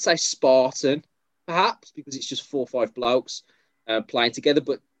 I would say Spartan, perhaps, because it's just 4 or 5 blokes playing together.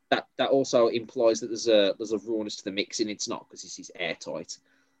 But that also implies that there's a rawness to the mixing. It's not, because this is airtight.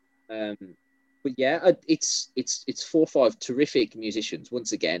 But yeah, it's 4 or 5 terrific musicians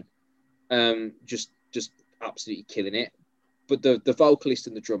once again, just absolutely killing it. But the vocalist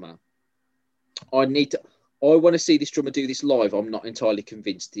and the drummer, I want to see this drummer do this live. I'm not entirely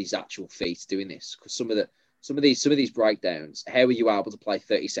convinced his actual feat doing this, because some of the some of these breakdowns. How are you able to play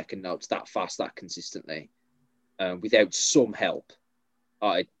 30-second notes that fast, that consistently, without some help?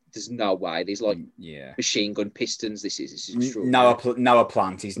 There's no way. There's like machine gun pistons. This is extraordinary. Noah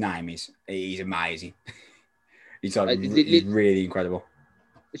Plant. His name is. He's amazing. he's really incredible.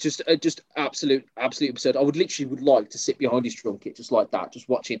 It's just absolute absurd. I would like to sit behind his drum kit just like that, just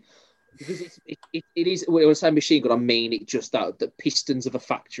watching, because it is. When I say machine gun, I mean it. Just that the pistons of a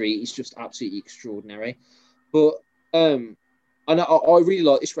factory is just absolutely extraordinary. But and I really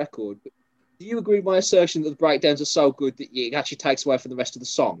like this record. But do you agree with my assertion that the breakdowns are so good that it actually takes away from the rest of the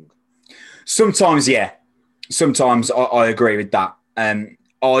song? Sometimes, yeah. Sometimes I agree with that.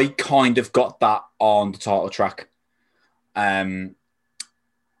 I kind of got that on the title track. But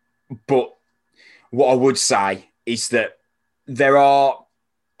what I would say is that there are,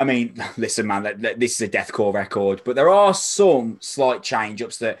 I mean, listen, man, this is a deathcore record, but there are some slight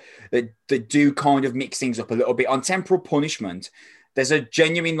change-ups that do kind of mix things up a little bit. On Temporal Punishment, there's a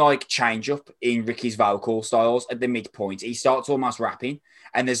genuine like change up in Ricky's vocal styles at the midpoint. He starts almost rapping,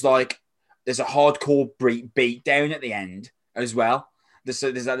 and there's a hardcore beat down at the end as well. There's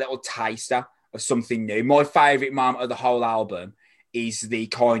a little taster of something new. My favorite moment of the whole album is the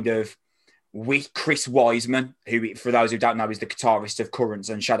kind of with Chris Wiseman, who, for those who don't know, is the guitarist of Currents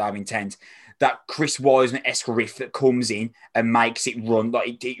and Shadow of Intent. That Chris Wiseman-esque riff that comes in and makes it run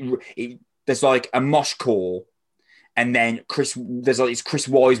like there's like a mosh call. And then there's like this Chris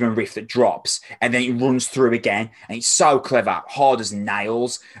Wiseman riff that drops, and then it runs through again, and it's so clever, hard as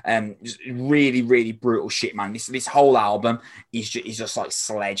nails, just really, really brutal shit, man. This whole album is just like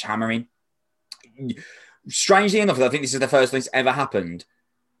sledgehammering. Strangely enough, I think this is the first time it's ever happened.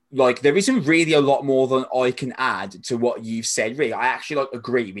 Like, there isn't really a lot more than I can add to what you've said. Really, I actually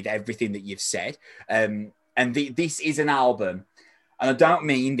agree with everything that you've said. And this is an album, and I don't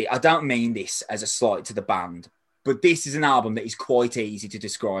mean this as a slight to the band. But this is an album that is quite easy to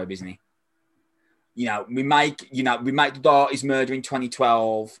describe, isn't it? We make The Dart Is Murder in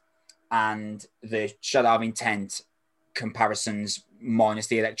 2012 and the Shadow of Intent comparisons minus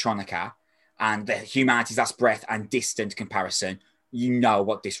the electronica, and the Humanity's Last Breath and Distant comparison. You know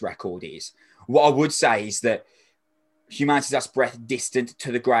what this record is. What I would say is that Humanity's Last Breath, Distant,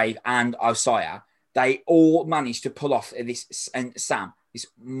 To the Grave, and Osiah, they all managed to pull off this, and Sam, this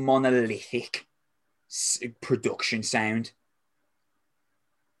monolithic production sound.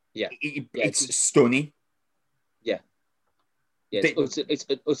 It's stunning. It's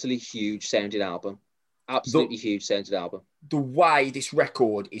an utterly huge sounding album. Absolutely huge sounding album. The way this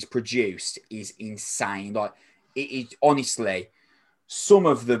record is produced is insane. Like, it is honestly some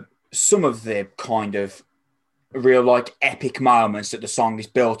of the kind of real like epic moments that the song is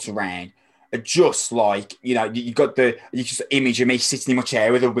built around are just like, you just image of me sitting in my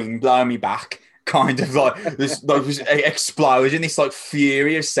chair with a wind blowing me back. Kind of like this explosion, this like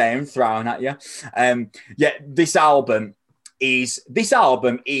furious sound thrown at you. This album is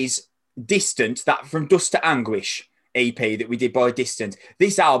Distant, that From Dust to Anguish EP that we did by Distant.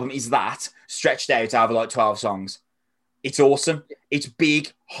 This album is that stretched out over like 12 songs. It's awesome. It's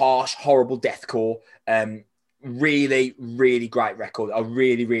big, harsh, horrible deathcore. Really, really great record. I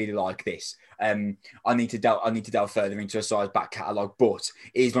really, really like this. I need to delve further into a side's back catalogue, but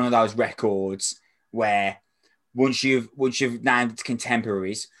it is one of those records where once you've named its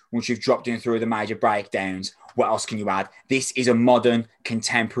contemporaries, once you've dropped in through the major breakdowns, what else can you add? This is a modern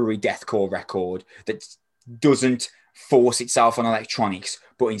contemporary deathcore record that doesn't force itself on electronics,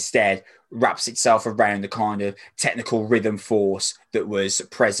 but instead wraps itself around the kind of technical rhythm force that was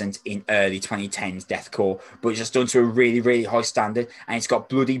present in early 2010s deathcore, but it's just done to a really, really high standard. And it's got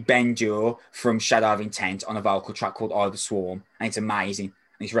bloody Ben Dur from Shadow of Intent on a vocal track called I the Swarm, and it's amazing.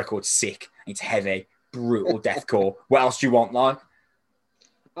 And this record's sick, and it's heavy, brutal deathcore. What else do you want, like?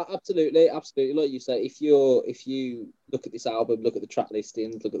 Absolutely. Like you say, if you look at this album, look at the track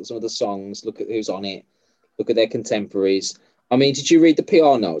listings, look at some of the songs, look at who's on it, look at their contemporaries. I mean, did you read the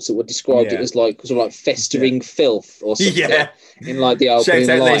PR notes that were described it as like sort of like festering filth or something? Yeah. In like the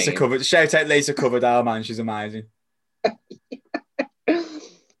opening line. Shout out Lisa Coverdale, man, she's amazing.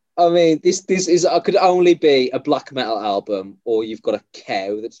 I mean, this is could only be a black metal album, or you've got a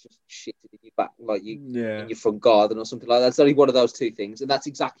cow that's just shitting in your back, like in your front garden or something like that. It's only one of those two things, and that's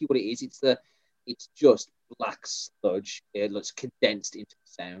exactly what it is. It's just black sludge. It's condensed into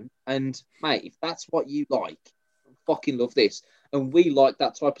the sound. And mate, if that's what you like, I fucking love this, and we like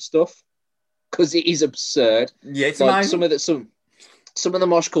that type of stuff because it is absurd. Yeah, it's like some of the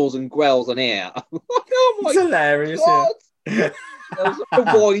mosh calls and growls on air. Oh my, it's hilarious. God. Yeah. I was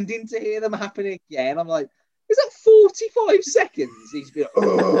rewinding to hear them happen again. I'm like, is that 45 seconds? He's been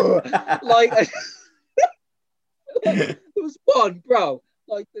like, There was one, bro.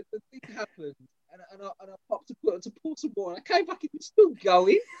 Like the thing happened, and I popped to pour some more. And I came back, and it's still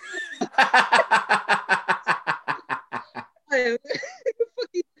going. I'm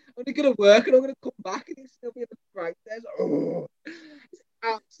only gonna work, and I'm gonna come back, and it's still be in the break. Oh, it's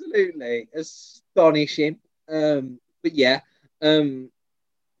absolutely astonishing. But yeah,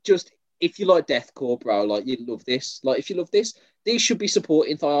 just if you like deathcore, bro, like you love this. Like if you love this, these should be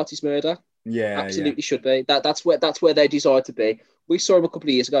supporting Thy Artist Murder. Yeah, absolutely should be. That's where they desire to be. We saw them a couple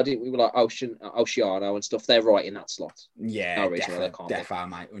of years ago, didn't we? We were like Oceano and stuff. They're right in that slot. Yeah, no reason why they can't defo,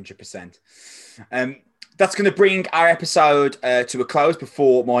 mate, 100%. That's going to bring our episode to a close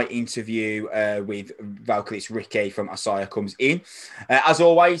before my interview with vocalist Ricky from Asaya comes in. As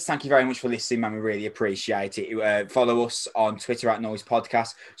always, thank you very much for listening, man. We really appreciate it. Follow us on Twitter at Noise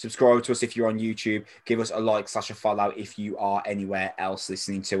Podcast. Subscribe to us if you're on YouTube. Give us a like / a follow if you are anywhere else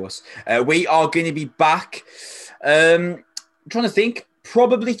listening to us. We are going to be back. I'm trying to think.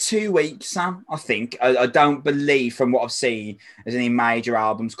 Probably 2 weeks, Sam, I think. I don't believe, from what I've seen, there's any major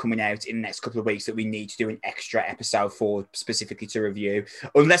albums coming out in the next couple of weeks that we need to do an extra episode for, specifically to review.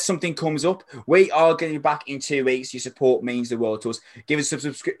 Unless something comes up, we are going to be back in 2 weeks. Your support means the world to us. Give us a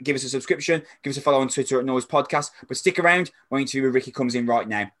subscription. Give us a follow on Twitter at Noise Podcast. But stick around. My interview with Ricky comes in right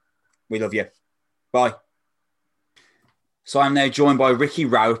now. We love you. Bye. So I'm now joined by Ricky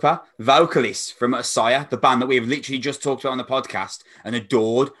Roper, vocalist from Asaya, the band that we have literally just talked about on the podcast and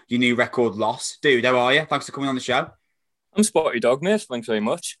adored. Your new record, Loss. Dude, how are you? Thanks for coming on the show. I'm Spotty Dog, mate. Thanks very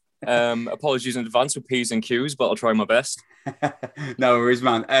much. Apologies in advance for P's and Q's, but I'll try my best. No worries,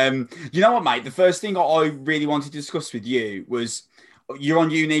 man. You know what, mate? The first thing I really wanted to discuss with you was you're on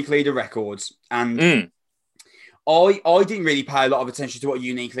Unique Leader Records, and I didn't really pay a lot of attention to what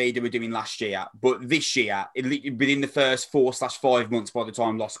Unique Leader were doing last year, but this year, within the first 4/5 months by the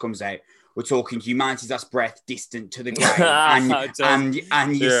time Lost comes out, we're talking Humanity's Last Breath, Distant to the Grave,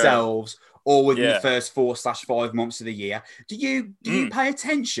 and yourselves, all within the first 4/5 months of the year. Do you pay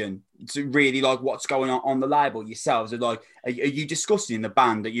attention to really like what's going on the label yourselves? Like, are you discussing in the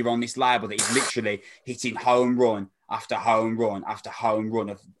band that you're on this label that is literally hitting home run after home run after home run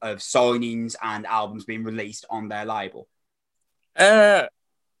of signings and albums being released on their label?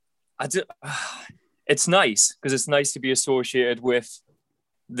 It's nice because it's nice to be associated with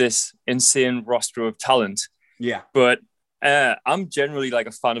this insane roster of talent. Yeah. But I'm generally like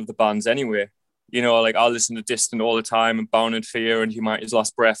a fan of the bands anyway. You know, like I listen to Distant all the time and Bound in Fear and Humanity's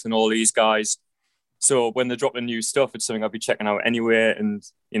Last Breath and all these guys. So when they're dropping new stuff, it's something I'll be checking out anyway. And,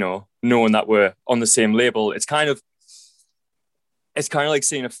 you know, knowing that we're on the same label, it's kind of like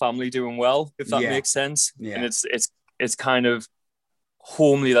seeing a family doing well, if that makes sense. Yeah. And it's kind of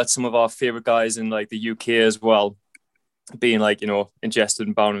homely that some of our favorite guys in like the UK as well, being like, you know, Ingested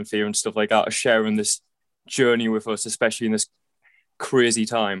and Bound in Fear and stuff like that, are sharing this journey with us, especially in this crazy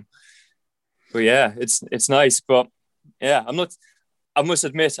time. But yeah, it's nice. But yeah, I must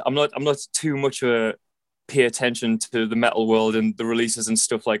admit, I'm not too much of a pay attention to the metal world and the releases and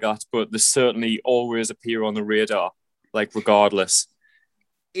stuff like that, but they certainly always appear on the radar, like regardless.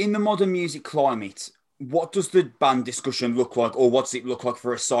 In the modern music climate, what does the band discussion look like, or what does it look like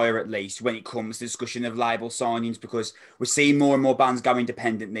for Asaya at least when it comes to discussion of label signings? Because we're seeing more and more bands go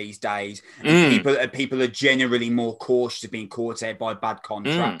independent these days, and people are generally more cautious of being caught out by bad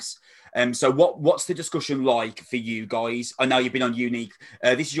contracts. So what's the discussion like for you guys? I know you've been on Unique.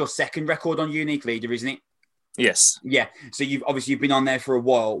 This is your second record on Unique Leader, isn't it? Yes. Yeah. So you've been on there for a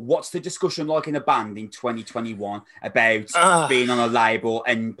while. What's the discussion like in a band in 2021 about being on a label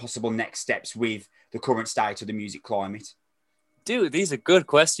and possible next steps with the current state of the music climate? Dude, these are good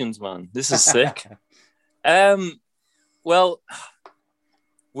questions, man. This is sick. Well,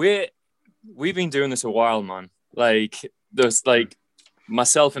 we've been doing this a while, man. Like there's like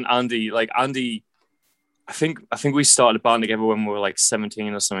myself and Andy. Like Andy, I think we started a band together when we were like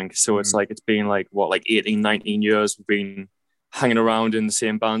 17 or something. So it's like, it's been like, what, like 18, 19 years we've been hanging around in the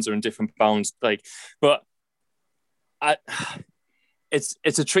same bands or in different bands. Like, but it's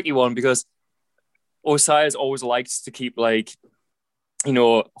a tricky one because Osiris always likes to keep like, you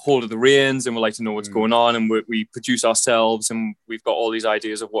know, hold of the reins, and we like to know what's going on, and we produce ourselves, and we've got all these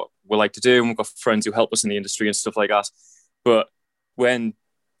ideas of what we like to do, and we've got friends who help us in the industry and stuff like that. But when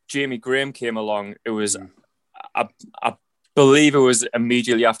Jamie Graham came along, it was, I believe it was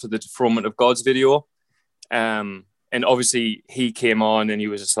immediately after the Deferment of Gods video. And obviously he came on and he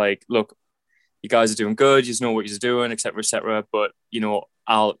was just like, look, you guys are doing good. You know what you're doing, et cetera, but, you know,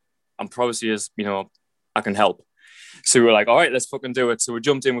 I'm promising you, you know, I can help. So we were like, all right, let's fucking do it. So we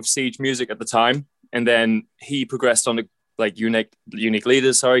jumped in with Siege Music at the time. And then he progressed on to like Unique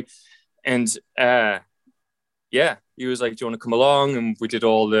Leaders, sorry. And yeah, he was like, do you want to come along? And we did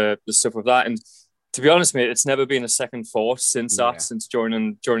all the stuff with that. And to be honest, mate, it's never been a second thought since since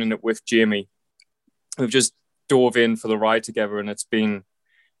joining it with Jamie. We've just dove in for the ride together, and it's been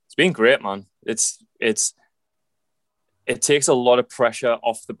great, man. It takes a lot of pressure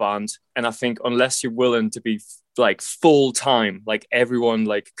off the band, and I think unless you're willing to be like full time, like everyone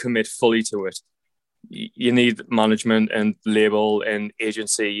like commit fully to it, you need management and label and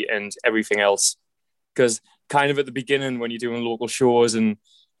agency and everything else. Because kind of at the beginning when you're doing local shows and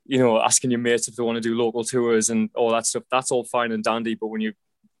asking your mates if they want to do local tours and all that stuff, that's all fine and dandy. But when you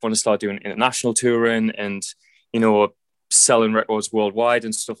want to start doing international touring and selling records worldwide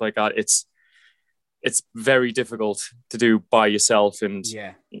and stuff like that, it's very difficult to do by yourself. And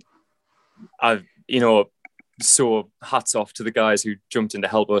so hats off to the guys who jumped in to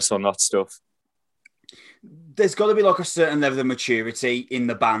help us on that stuff. There's got to be like a certain level of maturity in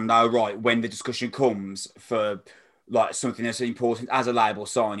the band though, right? When the discussion comes for like something that's important as a label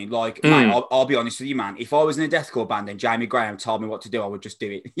signing. Like, mate, I'll be honest with you, man. If I was in a deathcore band and Jamie Graham told me what to do, I would just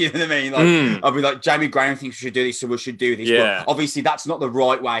do it. You know what I mean? Like, I'd be like, Jamie Graham thinks we should do this, so we should do this. Yeah. But obviously, that's not the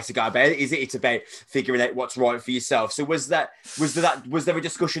right way to go about it, is it? It's about figuring out what's right for yourself. So was there a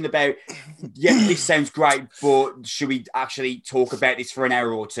discussion about, yeah, this sounds great, but should we actually talk about this for an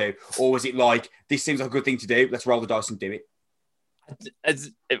hour or two? Or was it like, this seems like a good thing to do, let's roll the dice and do it?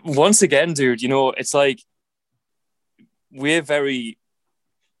 Once again, dude, it's like, we're very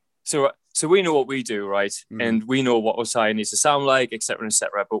so we know what we do, right? And we know what Osiah needs to sound like, etc.,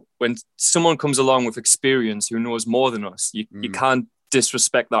 etc. But when someone comes along with experience who knows more than us, you can't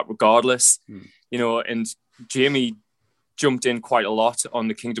disrespect that regardless. And Jamie jumped in quite a lot on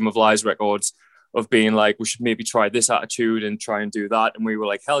the Kingdom of Lies records of being like, we should maybe try this attitude and try and do that. And we were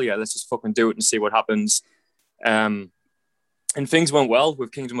like, hell yeah, let's just fucking do it and see what happens. And things went well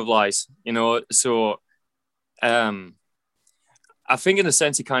with Kingdom of Lies, so I think in a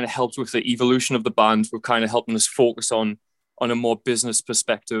sense he kind of helped with the evolution of the band, with kind of helping us focus on a more business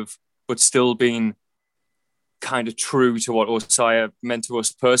perspective, but still being kind of true to what Osiah meant to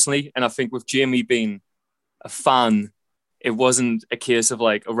us personally. And I think with Jamie being a fan, it wasn't a case of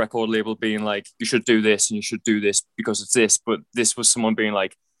like a record label being like, you should do this and you should do this because it's this, but this was someone being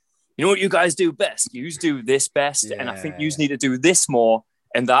like, you know what you guys do best? You do this best. And I think you need to do this more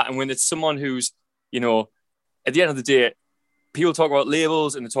and that. And when it's someone who's, at the end of the day, people talk about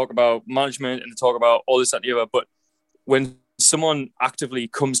labels and they talk about management and they talk about all this, that, and the other. But when someone actively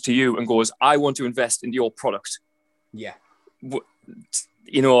comes to you and goes, I want to invest in your product. Yeah.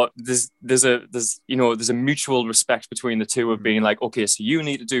 There's a mutual respect between the two of being like, okay, so you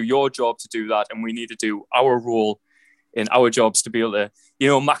need to do your job to do that. And we need to do our role in our jobs to be able to,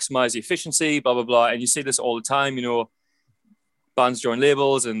 maximize the efficiency, blah, blah, blah. And you see this all the time, bands join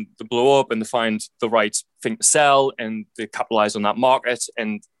labels and they blow up and they find the right thing to sell and they capitalize on that market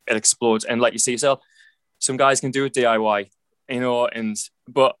and it explodes. And like you see yourself, some guys can do it DIY,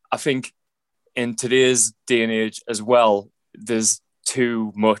 but I think in today's day and age as well, there's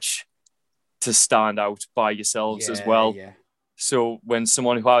too much to stand out by yourselves as well. Yeah. So when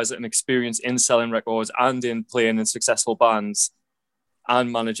someone who has an experience in selling records and in playing in successful bands and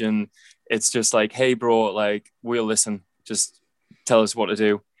managing, it's just like, hey bro, like we'll listen, just tell us what to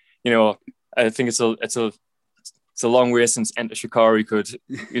do. I think it's a long way since Enter Shikari could,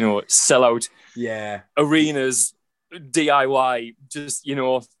 sell out arenas, DIY. Just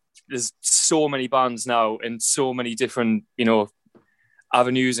there's so many bands now and so many different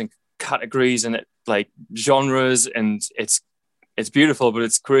avenues and categories and like genres, and it's beautiful, but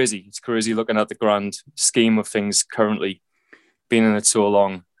it's crazy. It's crazy looking at the grand scheme of things currently, being in it so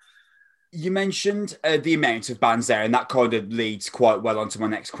long. You mentioned the amount of bands there, and that kind of leads quite well onto my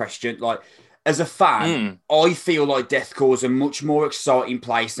next question. Like, as a fan, I feel like deathcore is a much more exciting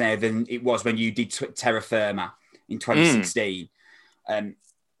place now than it was when you did Terra Firma in 2016.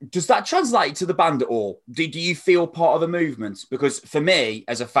 Does that translate to the band at all? Do you feel part of a movement? Because for me,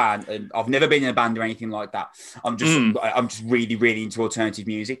 as a fan, and I've never been in a band or anything like that, I'm just really, really into alternative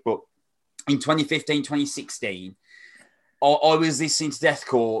music. But in 2015, 2016, I was listening to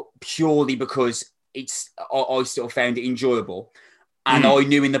deathcore purely because I still found it enjoyable. And I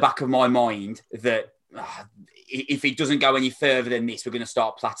knew in the back of my mind that if it doesn't go any further than this, we're going to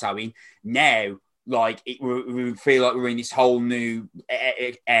start plateauing. Now, like, we feel like we're in this whole new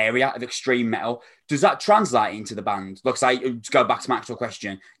area of extreme metal. Does that translate into the band? Like, say, to go back to my actual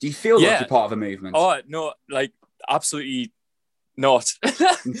question, do you feel like you're part of a movement? Oh, no, like, absolutely not.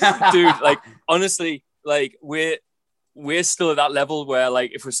 Dude, like, honestly, like, we're still at that level where,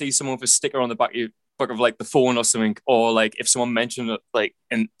 like, if we see someone with a sticker on the back of like the phone or something, or like if someone mentioned it, like,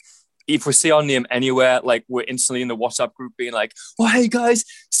 and if we see our name anywhere, like we're instantly in the WhatsApp group being like, "Oh, hey guys,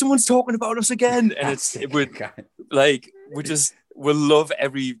 someone's talking about us again," and we love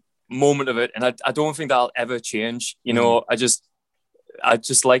every moment of it, and I don't think that'll ever change. You know, I just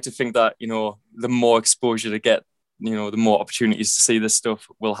like to think that, you know, the more exposure to get, you know, the more opportunities to see this stuff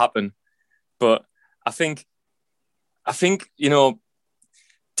will happen. But I think, you know,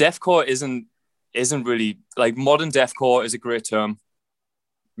 deathcore isn't really, like, modern deathcore is a great term.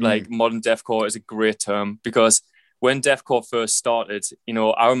 Like, modern deathcore is a great term, because when deathcore first started, you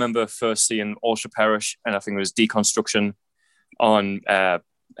know, I remember first seeing All Shall Perish, and I think it was Deconstruction on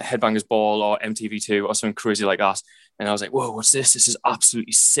Headbangers Ball or MTV2 or something crazy like that. And I was like, whoa, what's this? This is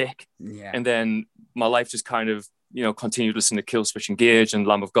absolutely sick. Yeah. And then my life just kind of, you know, continued listening to Killswitch Engage and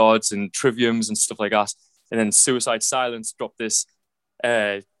Lamb of Gods and Triviums and stuff like that. And then Suicide Silence dropped this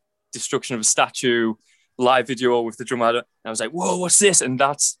Destruction of a Statue live video with the drummer. And I was like, whoa, what's this? And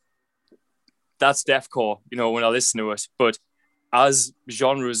that's deathcore, you know, when I listen to it. But as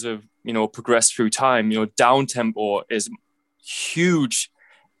genres have, you know, progressed through time, you know, down tempo is huge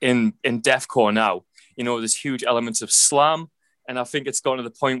in deathcore now. You know, there's huge elements of slam, and I think it's gotten to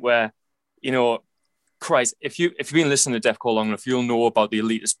the point where, you know, Christ, if you've been listening to deathcore long enough, you'll know about the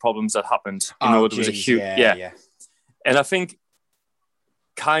elitist problems that happened. You know, there was a huge, yeah. And I think,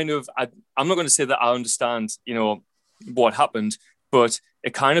 kind of, I'm not going to say that I understand, you know, what happened, but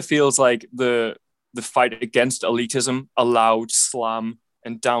it kind of feels like the fight against elitism allowed slam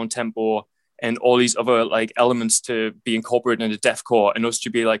and down tempo and all these other, like, elements to be incorporated into deathcore, and us to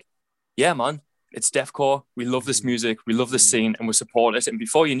be like, yeah, man, it's deathcore. We love this music. We love this scene, and we support it. And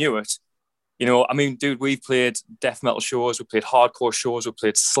before you knew it, you know, I mean, dude, we've played death metal shows, we played hardcore shows, we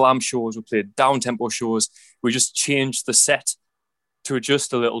played slam shows, we played down tempo shows. We just changed the set to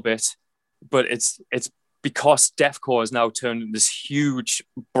adjust a little bit, but it's because deathcore has now turned into this huge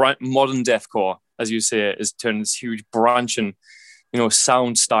modern deathcore, as you say, is turned this huge branching, you know,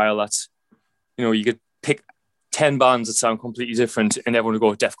 sound style that's, you know, you could pick 10 bands that sound completely different and everyone would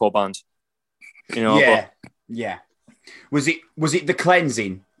go deathcore band. You know, yeah. Was it the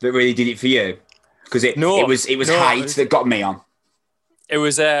cleansing that really did it for you? Because it was Hate that got me on. It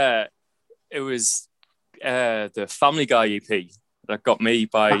was the Family Guy EP that got me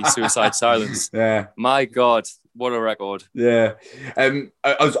by Suicide Silence. Yeah, my God, what a record. Yeah, I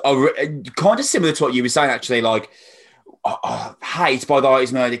was kind of similar to what you were saying, actually. Like, Hate by the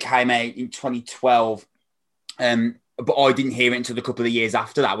Artist Murder came out in 2012. But I didn't hear it until a couple of years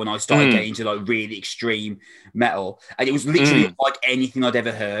after that, when I started getting into, like, really extreme metal, and it was literally like anything I'd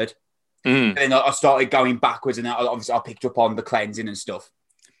ever heard. And then I started going backwards, and obviously I picked up on the cleansing and stuff.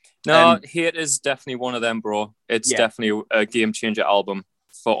 No, Hate is definitely one of them, bro. It's definitely a game changer album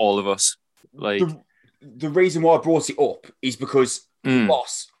for all of us. Like, the reason why I brought it up is because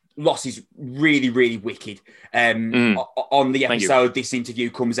Loss is really, really wicked. On the episode this interview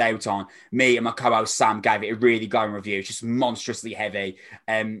comes out on, me and my co-host Sam gave it a really glowing review. It's just monstrously heavy.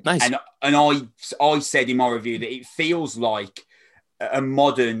 Nice. And I said in my review that it feels like a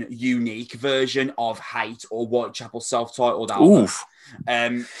modern, unique version of Hate or Whitechapel self-titled album.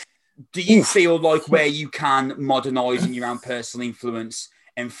 Do you feel like where you can modernise in your own personal influence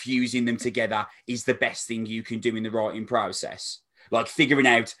and fusing them together is the best thing you can do in the writing process? Like, figuring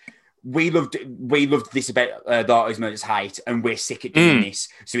out, we loved this about the Artist Murder's Hate, and we're sick at doing this.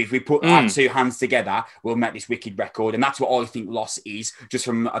 So if we put our two hands together, we'll make this wicked record. And that's what I think Loss is, just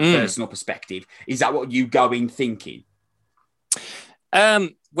from a personal perspective. Is that what you go in thinking?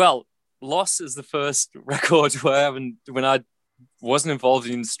 Well, Loss is the first record where when I wasn't involved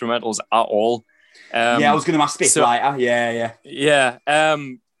in instrumentals at all. I was going to ask this later. Yeah.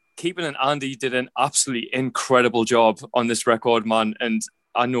 Keeping and Andy did an absolutely incredible job on this record, man. And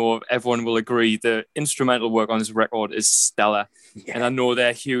I know everyone will agree the instrumental work on this record is stellar. Yeah. And I know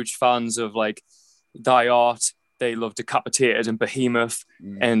they're huge fans of, like, Die Art. They love Decapitated and Behemoth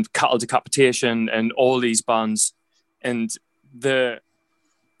and Cattle Decapitation and all these bands. And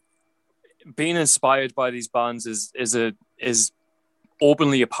being inspired by these bands is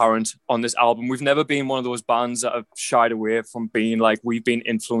openly apparent on this album. We've never been one of those bands that have shied away from being like, we've been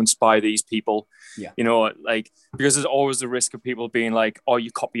influenced by these people. Yeah. You know, like, because there's always the risk of people being like, oh,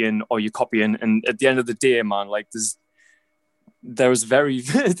 you're copying. And at the end of the day, man, like, there's very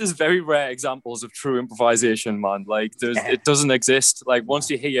rare examples of true improvisation, man. Like, it doesn't exist. Like,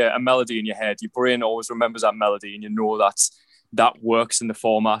 once you hear a melody in your head, your brain always remembers that melody, and you know that works in the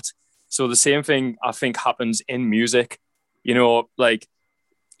format. So the same thing, I think, happens in music. You know, like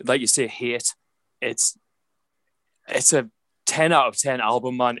you say, Hate, it's a 10 out of 10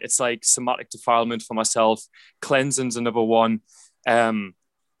 album, man. It's like Somatic Defilement for myself. Cleansing's another one.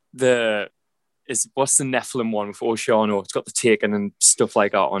 what's the Nephilim one with Oceano? It's got the Taken and stuff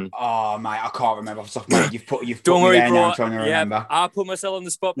like that on. Oh mate, I can't remember off the top of my head. You've Don't put worry, me there bro. now. I'm trying to remember. I put myself on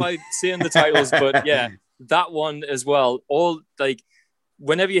the spot by saying the titles, but yeah, that one as well. All like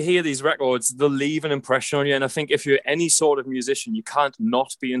whenever you hear these records, they'll leave an impression on you. And I think if you're any sort of musician, you can't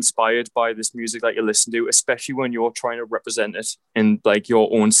not be inspired by this music that you listen to, especially when you're trying to represent it in like your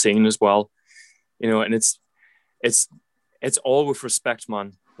own scene as well. You know, and it's all with respect,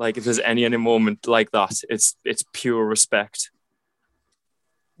 man. Like if there's any moment like that, it's pure respect.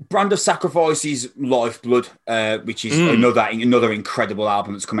 Brand of Sacrifice's Lifeblood, which is another incredible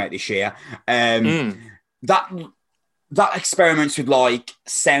album that's come out this year. That experiments with like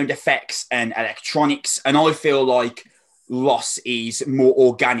sound effects and electronics, and I feel like Loss is more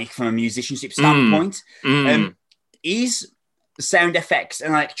organic from a musicianship standpoint. Is sound effects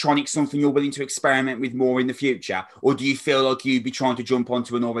and electronics something you're willing to experiment with more in the future, or do you feel like you'd be trying to jump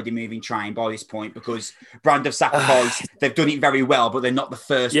onto an already moving train by this point? Because Brand of Sacrifice, they've done it very well, but they're not the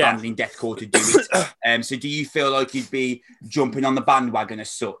first band in deathcore to do it. So do you feel like you'd be jumping on the bandwagon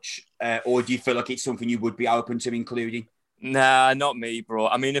as such, or do you feel like it's something you would be open to including? Nah, not me, bro.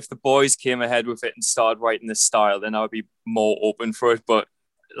 I mean, if the boys came ahead with it and started writing this style, then I would be more open for it. But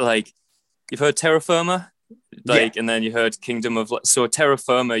like, you've heard Terra Firma? And then you heard Kingdom of... So Terra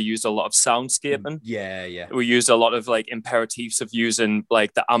Firma used a lot of soundscaping. Yeah. We used a lot of like imperatives of using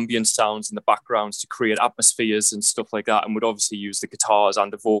like the ambient sounds in the backgrounds to create atmospheres and stuff like that. And would obviously use the guitars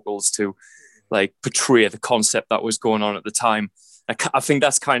and the vocals to like portray the concept that was going on at the time. I think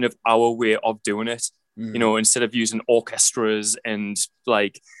that's kind of our way of doing it. You know, instead of using orchestras and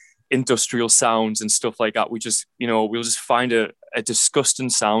like industrial sounds and stuff like that, we'll just find a disgusting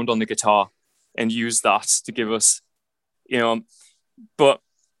sound on the guitar and use that to give us, but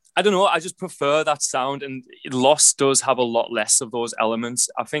I don't know, I just prefer that sound, and Loss does have a lot less of those elements.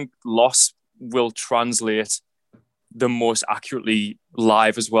 I think Loss will translate the most accurately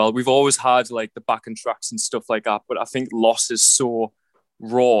live as well. We've always had like the backing tracks and stuff like that, but I think Loss is so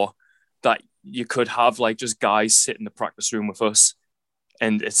raw that you could have like just guys sit in the practice room with us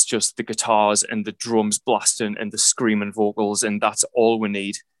and it's just the guitars and the drums blasting and the screaming vocals, and that's all we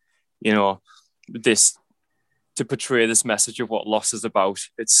need. This to portray this message of what Loss is about.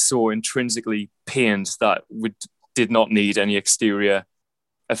 It's so intrinsically pained that we did not need any exterior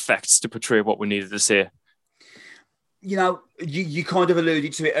effects to portray what we needed to say. You kind of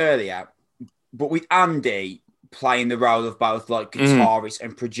alluded to it earlier, but with Andy playing the role of both like guitarist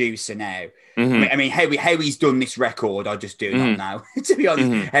and producer now. I mean, how he's done this record, I just do not know. To be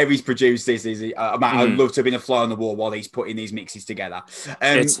honest, how he's produced this is, I'd love to have been a fly on the wall while he's putting these mixes together.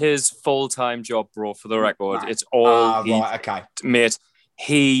 It's his full-time job, bro, for the record. It's all... okay. Mate,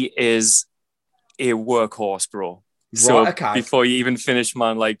 he is a workhorse, bro. So before you even finish,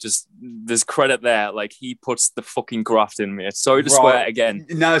 man, like just there's credit there. Like he puts the fucking graft in, mate. Sorry to swear again.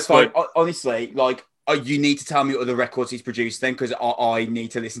 No, it's fine. Honestly, like, you need to tell me other records he's produced then, because I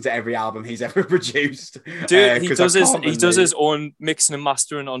need to listen to every album he's ever produced. Dude, he does his own mixing and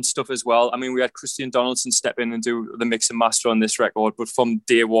mastering on stuff as well. I mean, we had Christian Donaldson step in and do the mix and master on this record, but from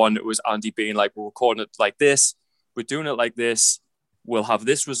day one, it was Andy being like, we're recording it like this, we're doing it like this, we'll have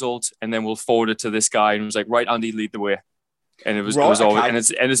this result, and then we'll forward it to this guy. And it was like, right, Andy, lead the way. And it was always,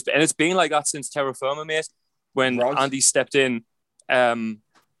 and it's been like that since Terra Firma, mate. When Andy stepped in,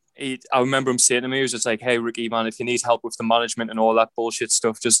 I remember him saying to me, he was just like, hey, Ricky, man, if you need help with the management and all that bullshit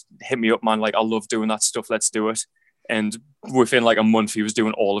stuff, just hit me up, man. Like, I love doing that stuff. Let's do it. And within like a month, he was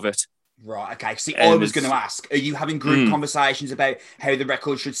doing all of it. Right. Okay. See, I was going to ask, are you having group conversations about how the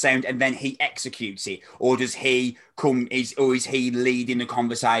record should sound and then he executes it? Or does he is he leading the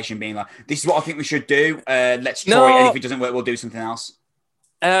conversation being like, this is what I think we should do. Let's try it. And if it doesn't work, we'll do something else.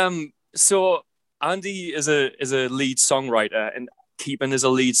 So Andy is a lead songwriter and Keepin is a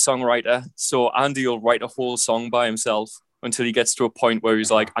lead songwriter. So Andy will write a whole song by himself until he gets to a point where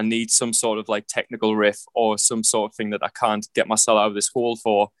he's like, I need some sort of like technical riff or some sort of thing that I can't get myself out of this hole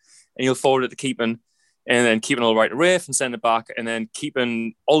for. And he'll forward it to Keepin, and then Keepin will write a riff and send it back. And then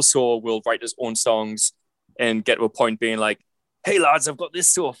Keepin also will write his own songs and get to a point being like, hey lads, I've got this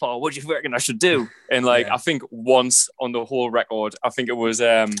so far. What do you reckon I should do? And like, I think once on the whole record, I think it was,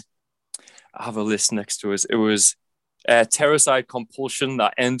 I have a list next to us. It was Terracide Compulsion,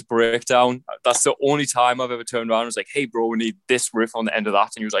 that end breakdown. That's the only time I've ever turned around and was like, hey bro, we need this riff on the end of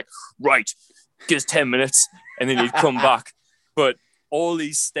that. And he was like, right, give us 10 minutes. And then he'd come back. But all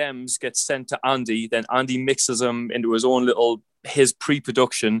these stems get sent to Andy, then Andy mixes them into his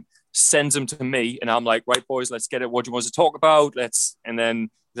pre-production, sends them to me, and I'm like, right boys, let's get it. What do you want us to talk about? And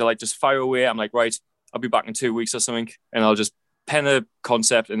then they're like, just fire away. I'm like, right, I'll be back in 2 weeks or something, and I'll just pen a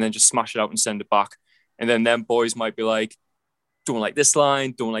concept and then just smash it out and send it back. And then them boys might be like, don't like this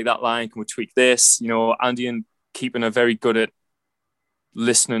line, don't like that line, can we tweak this? You know, Andy and Keeping are very good at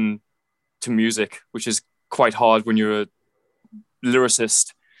listening to music, which is quite hard when you're a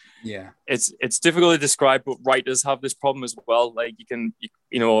lyricist. Yeah, it's difficult to describe, but writers have this problem as well. Like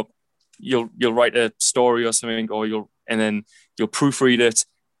you'll write a story or something, and then you'll proofread it,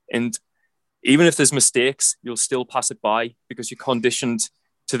 and even if there's mistakes, you'll still pass it by because you're conditioned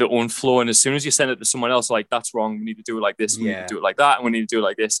to the own flow. And as soon as you send it to someone else, like, that's wrong, we need to do it like this, we need to do it like that, and we need to do it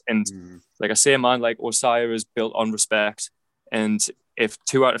like this. And like I say, man, like Osiah is built on respect. And if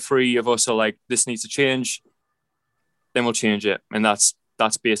 2 out of 3 of us are like, this needs to change, then we'll change it. And that's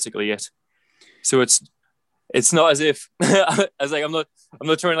basically it. So it's not as if as like I'm not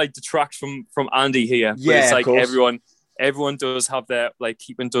trying to like detract from Andy here. But it's like everyone does have their, like,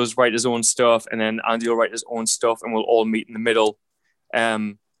 Keeping does write his own stuff, and then Andy will write his own stuff, and we'll all meet in the middle.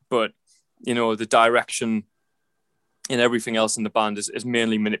 But you know, the direction and everything else in the band is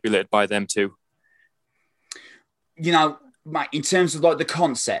mainly manipulated by them too. You know, mate, in terms of like the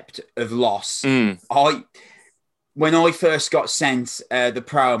concept of Loss, when I first got sent the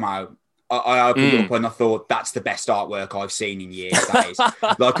promo, I opened it up and I thought, that's the best artwork I've seen in years. That is,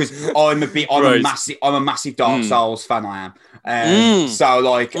 like, because I'm a massive Dark Souls fan. I am, so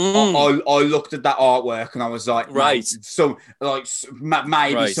like, I looked at that artwork and I was like, maybe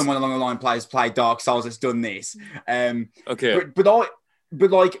someone along the line played Dark Souls has done this. But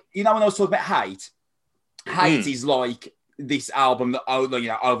like, you know, when I was talking about Hate is like this album that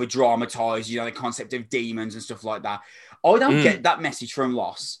over dramatized, you know, the concept of demons and stuff like that. I don't get that message from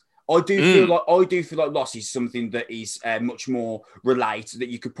Loss. I do feel like Loss is something that is much more that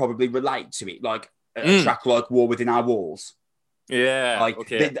you could probably relate to it, like a track like War Within Our Walls. Yeah, like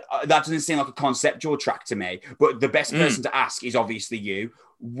that doesn't seem like a conceptual track to me. But the best person to ask is obviously you.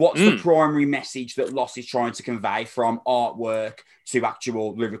 What's the primary message that Loss is trying to convey from artwork to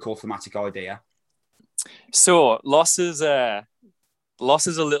actual lyrical thematic idea? So Loss is a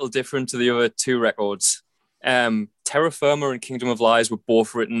little different to the other 2 records. Terra Firma and Kingdom of Lies were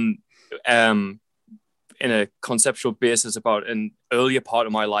both written in a conceptual basis about an earlier part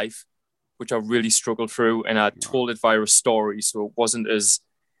of my life, which I really struggled through, and I told it via a story, so it wasn't as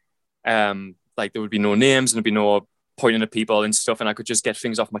like there would be no names and there'd be no pointing at people and stuff, and I could just get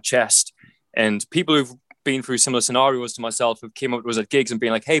things off my chest. And people who've been through similar scenarios to myself have came up to us at gigs and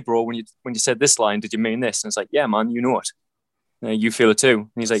been like, hey bro, when you said this line, did you mean this? And it's like, yeah man, you know it. You feel it too. And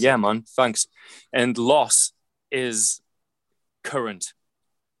he's like, yeah, man, thanks. And Loss is current.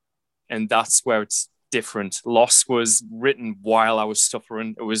 And that's where it's different. Loss was written while I was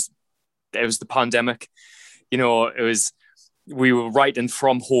suffering. It was the pandemic. You know, we were writing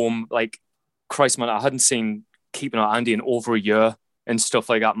from home. Like, Christ, man, I hadn't seen Keeping on Andy in over a year and stuff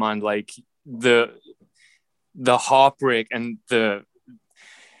like that, man. Like, the heartbreak and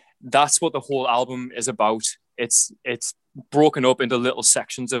that's what the whole album is about. It's broken up into little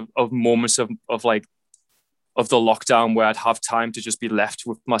sections of moments of the lockdown where I'd have time to just be left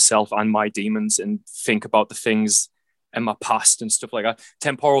with myself and my demons and think about the things in my past and stuff like that.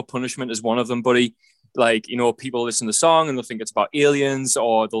 Temporal Punishment is one of them, buddy. Like, you know, people listen to the song and they'll think it's about aliens,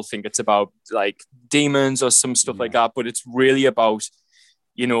 or they'll think it's about like demons or some stuff like that. But it's really about,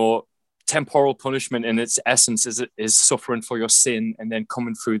 you know, temporal punishment in its essence is suffering for your sin and then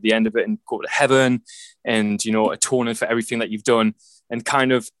coming through the end of it and go to heaven and, you know, atoning for everything that you've done, and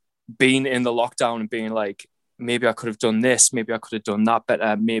kind of being in the lockdown and being like, maybe I could have done this, maybe I could have done that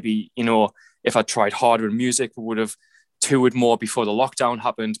better, maybe, you know, if I tried harder in music, we would have toured more before the lockdown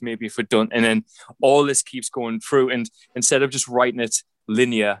happened, maybe if we'd done, and then all this keeps going through. And instead of just writing it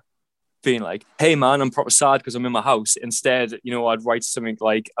linear, being like, hey man, I'm proper sad because I'm in my house, instead, you know, I'd write something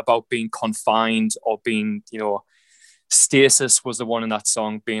like about being confined or being, you know, Stasis was the one in that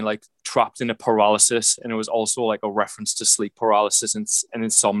song, being like trapped in a paralysis, and it was also like a reference to sleep paralysis and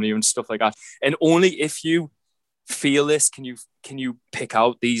insomnia and stuff like that. And only if you feel this can you pick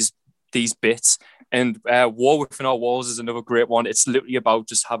out these bits. And War Within Our Walls is another great one. It's literally about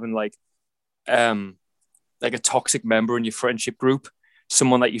just having like a toxic member in your friendship group,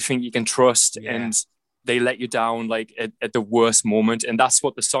 someone that you think you can trust, and they let you down like at the worst moment. And that's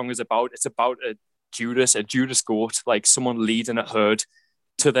what the song is about. It's about a Judas goat, like someone leading a herd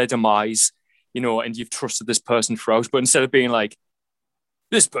to their demise, you know, and you've trusted this person throughout. But instead of being like,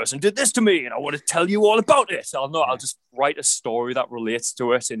 this person did this to me and I want to tell you all about it, I'll just write a story that relates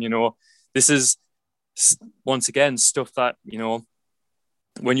to it. And, you know, this is, once again, stuff that, you know,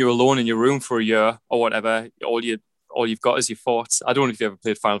 when you're alone in your room for a year or whatever, all you've got is your thoughts. I don't know if you ever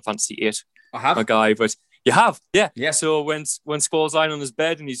played Final Fantasy VIII. I have. A guy, but You have, yeah. Yeah. So when Squall's lying on his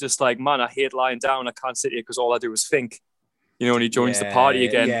bed and he's just like, man, I hate lying down. I can't sit here because all I do is think. You know, and he joins the party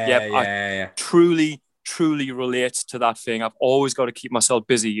again. Yeah. I truly relate to that thing. I've always got to keep myself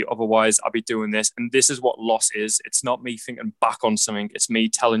busy. Otherwise, I'll be doing this. And this is what loss is. It's not me thinking back on something. It's me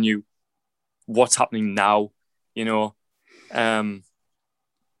telling you what's happening now, you know.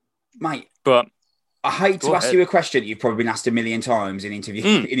 Mate, but I hate to ask you a question that you've probably been asked a million times in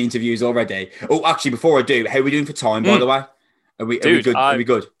interviews already. Oh, actually, before I do, how are we doing for time, by the way? Are we good? Are we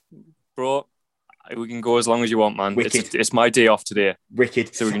good? Bro, we can go as long as you want, man. Wicked. It's my day off today.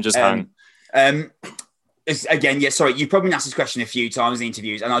 Wicked. So we can just hang. Again, sorry, you've probably been asked this question a few times in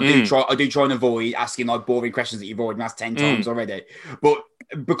interviews, and I do try and avoid asking like boring questions that you've already been asked 10 times already. But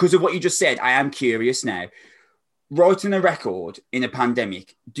because of what you just said, I am curious now. Writing a record in a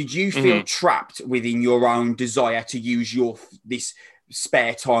pandemic, did you feel trapped within your own desire to use this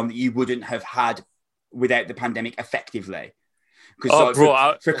spare time that you wouldn't have had without the pandemic effectively? Because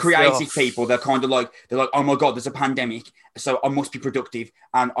for creative people, they're like, oh my God, there's a pandemic, so I must be productive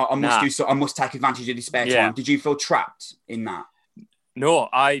and I must take advantage of this spare time. Did you feel trapped in that? No,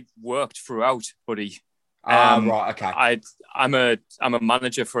 I worked throughout, buddy. Right, okay. I'm a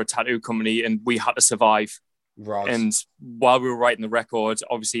manager for a tattoo company, and we had to survive. Right. And while we were writing the record,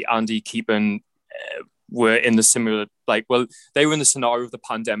 obviously Andy Keepin were in the similar, they were in the scenario of the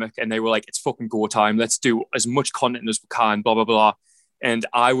pandemic, and they were like, it's fucking go time. Let's do as much content as we can, blah, blah, blah. And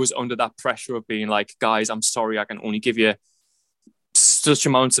I was under that pressure of being like, guys, I'm sorry, I can only give you such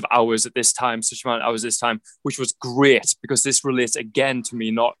amounts of hours at this time, such amount of hours this time, which was great because this relates again to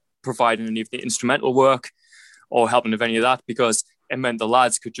me not providing any of the instrumental work or helping with any of that, because it meant the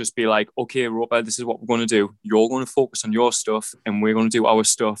lads could just be like, okay, Robert, this is what we're going to do. You're going to focus on your stuff and we're going to do our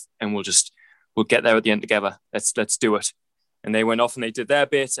stuff, and we'll get there at the end together. Let's do it. And they went off and they did their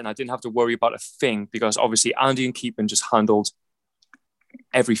bit, and I didn't have to worry about a thing because obviously Andy and Keepin just handled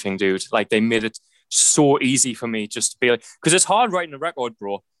everything, dude. Like, they made it so easy for me just to be like, because it's hard writing a record,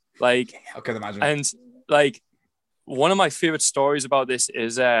 bro. Like, I can imagine. And like, one of my favorite stories about this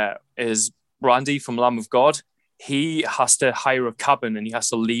is Randy from Lamb of God. He has to hire a cabin and he has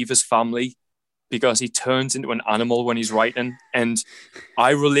to leave his family because he turns into an animal when he's writing. And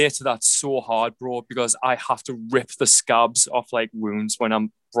I relate to that so hard, bro, because I have to rip the scabs off like wounds when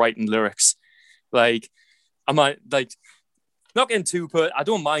I'm writing lyrics. Like, I'm not getting too I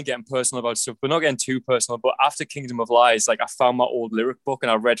don't mind getting personal about stuff, but not getting too personal. But after Kingdom of Lies, like, I found my old lyric book and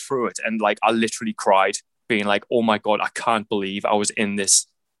I read through it, and like, I literally cried, being like, oh my God, I can't believe I was in this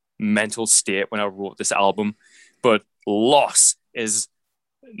mental state when I wrote this album. But loss is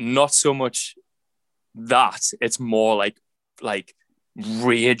not so much that, it's more like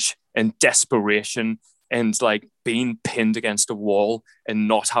rage and desperation and like being pinned against a wall and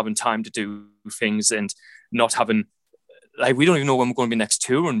not having time to do things, and not having, like, we don't even know when we're going to be next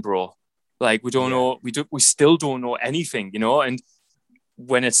touring, bro. Like, we don't know, we still don't know anything, you know. And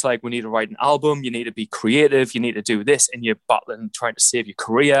when it's like, we need to write an album, you need to be creative, you need to do this, and you're battling, trying to save your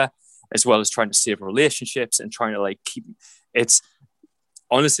career as well as trying to save relationships and trying to like keep, it's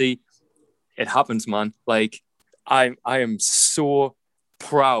honestly, it happens, man. Like, I am so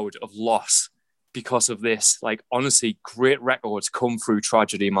proud of Loss because of this. Like, honestly, great records come through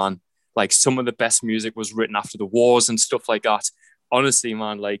tragedy, man. Like, some of the best music was written after the wars and stuff like that. Honestly,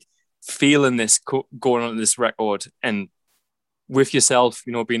 man, like, feeling this going on this record and with yourself,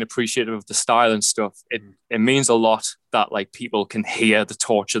 you know, being appreciative of the style and stuff, it means a lot that like people can hear the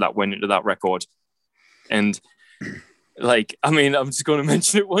torture that went into that record. And like, I mean, I'm just going to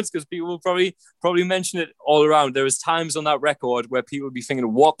mention it once because people will probably mention it all around. There was times on that record where people would be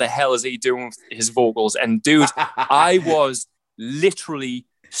thinking, what the hell is he doing with his vocals? And dude, I was literally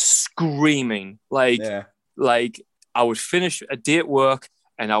screaming. Like I would finish a day at work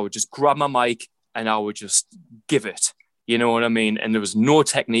and I would just grab my mic and I would just give it. You know what I mean? And there was no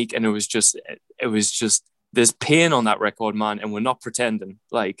technique, and it was just there's pain on that record, man, and we're not pretending.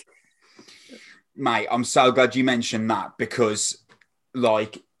 Like, mate, I'm so glad you mentioned that, because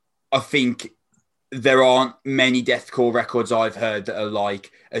like, I think there aren't many deathcore records I've heard that are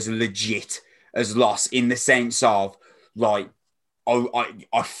like as legit as Loss, in the sense of like,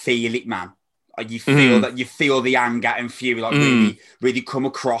 I feel it, man. You feel that, you feel the anger and fury like really come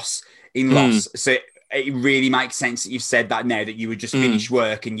across in Loss. So it really makes sense that you've said that now, that you would just finish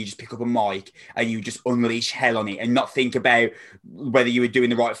work and you just pick up a mic and you just unleash hell on it and not think about whether you were doing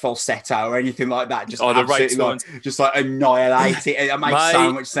the right falsetto or anything like that. Just the right tones. Just like annihilate it. It makes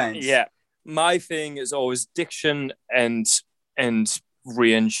so much sense. Yeah. My thing is always diction and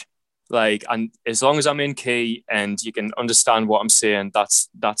range. Like, and as long as I'm in key and you can understand what I'm saying, that's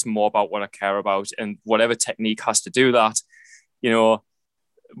more about what I care about, and whatever technique has to do that, you know.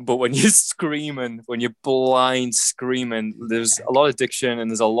 But when you're screaming, when you're blind screaming, there's a lot of diction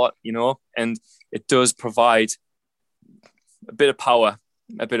and there's a lot, you know, and it does provide a bit of power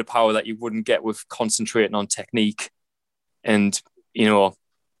that you wouldn't get with concentrating on technique. And, you know,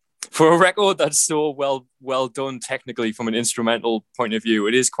 for a record that's so well done technically from an instrumental point of view,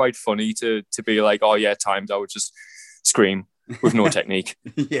 it is quite funny to be like, oh yeah, times I would just scream with no technique.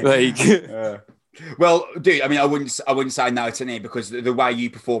 Well, dude, I mean, I wouldn't say no to Nick, because the way you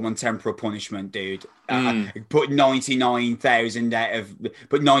perform on Temporal Punishment, dude, put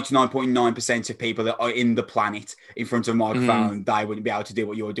 99.9% of people that are in the planet in front of a microphone, they wouldn't be able to do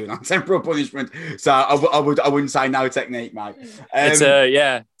what you're doing on Temporal Punishment. So I wouldn't say no technique, mate.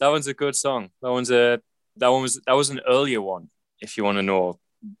 That one's a good song. That was an earlier one, if you want to know.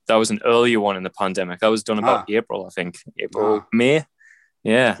 That was an earlier one in the pandemic. That was done about April, I think. May.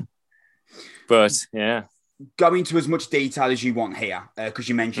 Yeah. But yeah, go into as much detail as you want here, because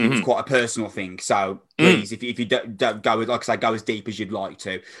you mentioned it was quite a personal thing. So please, if you don't go, like I say, go as deep as you'd like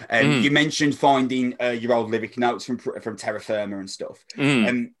to. You mentioned finding your old lyric notes from Terra Firma and stuff,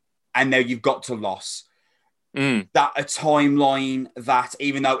 and now you've got to Loss. That a timeline that,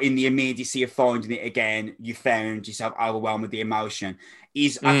 even though in the immediacy of finding it again, you found yourself overwhelmed with the emotion,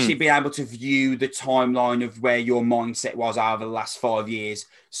 is actually being able to view the timeline of where your mindset was over the last 5 years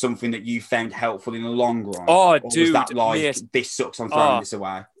something that you found helpful in the long run? Oh, or dude, was that like, mate, this sucks, I'm throwing this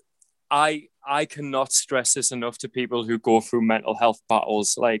away? I cannot stress this enough to people who go through mental health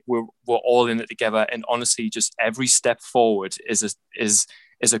battles. Like, we're all in it together, and honestly, just every step forward is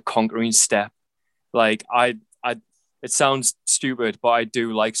a conquering step. Like, it sounds stupid, but I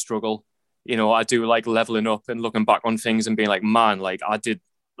do like struggle. You know, I do like leveling up and looking back on things and being like, man, I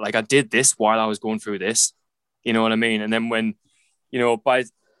did this while I was going through this. You know what I mean? And then when, you know,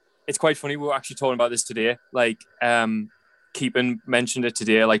 it's quite funny. We were actually talking about this today. Like, Keepin mentioned it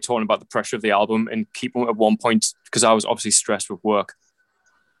today, like talking about the pressure of the album, and Keepin at one point, because I was obviously stressed with work,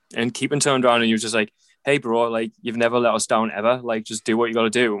 and Keepin turned around and he was just like, hey bro, like, you've never let us down ever. Like, just do what you got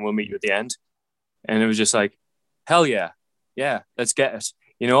to do and we'll meet you at the end. And it was just like, hell yeah, let's get it.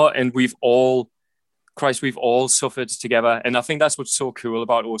 You know, and we've all suffered together. And I think that's what's so cool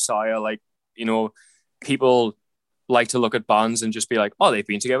about Osiah. Like, you know, people like to look at bands and just be like, oh, they've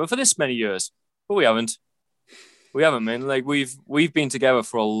been together for this many years. But we haven't, man. Like, we've been together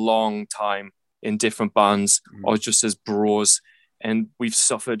for a long time in different bands, or just as bros. And we've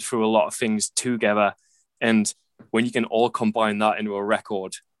suffered through a lot of things together. And when you can all combine that into a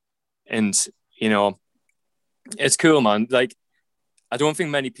record, and, you know, it's cool, man. Like, I don't think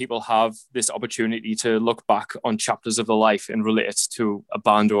many people have this opportunity to look back on chapters of their life and relate it to a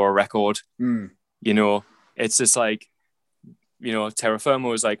band or a record. You know, it's just like, you know, Terra Firma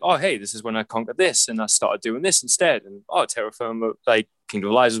was like, oh, hey, this is when I conquered this and I started doing this instead. And, oh, Terra Firma, like,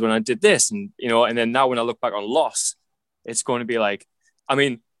 Kingdom of Lies is when I did this. And, you know, and then now when I look back on Loss, it's going to be like, I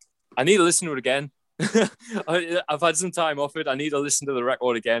mean, I need to listen to it again. I've had some time off it. I need to listen to the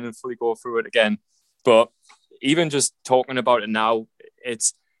record again and fully go through it again. But even just talking about it now,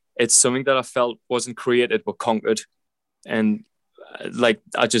 it's something that I felt wasn't created but conquered. And like,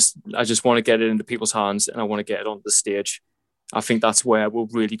 I just want to get it into people's hands, and I want to get it onto the stage. I think that's where we're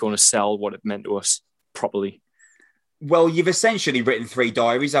really going to sell what it meant to us properly. Well, you've essentially written 3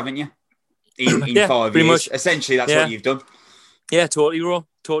 diaries, haven't you? In yeah, 5 years. Much. Essentially, that's what you've done. Yeah,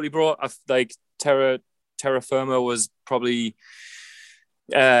 totally, bro. I've, like, Terra Firma was probably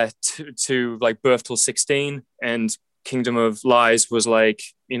to like birth till 16, and Kingdom of Lies was like,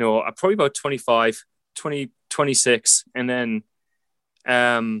 you know, probably about 25, 26, and then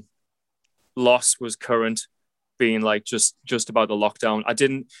Loss was current, being like just about the lockdown. I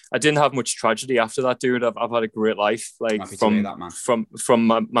didn't have much tragedy after that, dude. I've had a great life. Like, from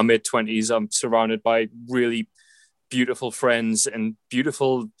my mid-20s, I'm surrounded by really beautiful friends and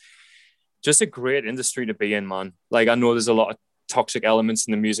just a great industry to be in, man. Like, I know there's a lot of toxic elements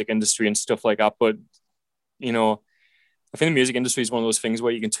in the music industry and stuff like that, but, you know, I think the music industry is one of those things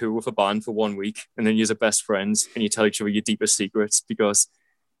where you can tour with a band for 1 week and then you're the best friends and you tell each other your deepest secrets, because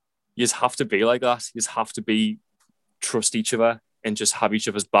you just have to be like that. You just have to trust each other and just have each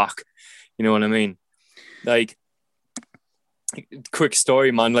other's back. You know what I mean? Like, quick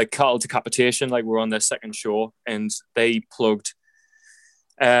story, man, like Cattle Decapitation, like, we're on their second show and they plugged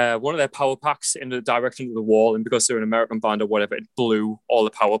one of their power packs in the direction of the wall, and because they're an American band or whatever, it blew all the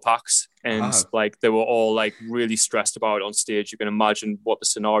power packs, and like, they were all like really stressed about it on stage. You can imagine what the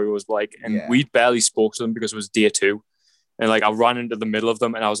scenario was like, and we barely spoke to them because it was day 2, And like I ran into the middle of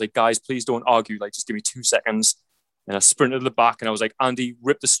them and I was like, guys, please don't argue. Like, just give me 2 seconds. And I sprinted to the back and I was like, Andy,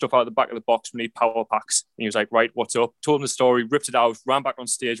 rip the stuff out of the back of the box. We need power packs. And he was like, right, what's up? Told him the story, ripped it out, ran back on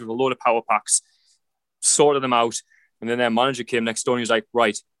stage with a load of power packs, sorted them out. And then their manager came next door and he was like,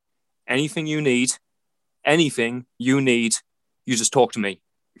 right, anything you need, you just talk to me.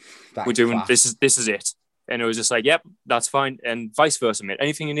 We're doing this is it. And it was just like, yep, that's fine. And vice versa, mate.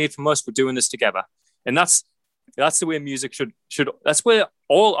 Anything you need from us, we're doing this together. And that's the way music should that's where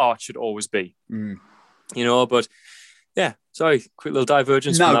all art should always be. You know, but yeah, sorry, quick little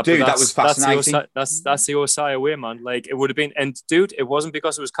divergence. No, from that, dude, that was fascinating. That's the Osiah way, man. Like, it would have been, and dude, it wasn't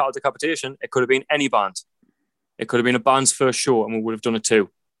because it was Cattle Decapitation. It could have been any band. It could have been a band's first show, and we would have done it too.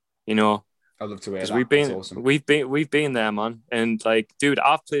 You know, I'd love to hear that. Awesome. We've been there, man. And like, dude,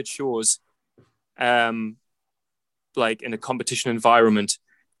 I've played shows, like in a competition environment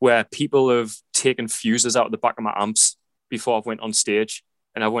where people have taken fuses out of the back of my amps before I went on stage.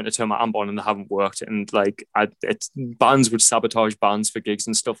 And I went to turn my amp on and they haven't worked. And like, bands would sabotage bands for gigs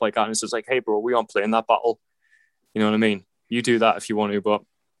and stuff like that. And it's just like, hey, bro, we aren't playing that battle. You know what I mean? You do that if you want to, but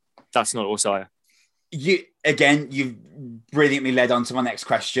that's not Osiah. You've brilliantly led on to my next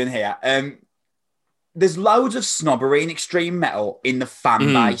question here. There's loads of snobbery in extreme metal in the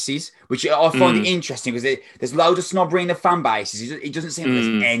fan bases, which I find it interesting because there's loads of snobbery in the fan bases. It doesn't seem like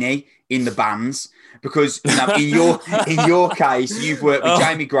there's any in the bands because in your case, you've worked with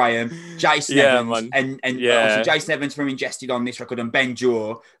Jamie Graham, Jason Evans, and also Jason Evans from Ingested on this record, and Ben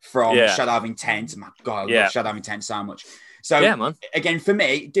Jor from Shadow of Intent. My God, I love Shadow of Intent so much. So again, for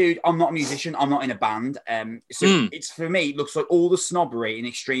me, dude, I'm not a musician. I'm not in a band. It's for me, it looks like all the snobbery in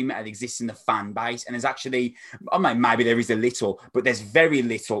extreme metal exists in the fan base. And there's actually, I mean, maybe there is a little, but there's very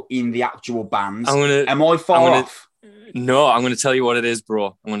little in the actual bands. Am I far off? No, I'm going to tell you what it is,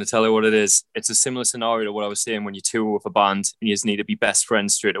 bro. I'm going to tell you what it is. It's a similar scenario to what I was saying when you tour with a band and you just need to be best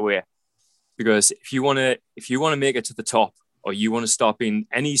friends straight away. Because if you want to make it to the top, or you want to start being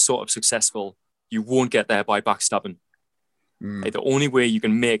any sort of successful, you won't get there by backstabbing. Like, the only way you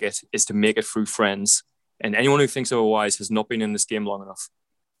can make it is to make it through friends. And anyone who thinks otherwise has not been in this game long enough.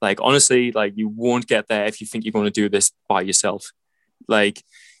 Like, honestly, like, you won't get there if you think you're going to do this by yourself. Like,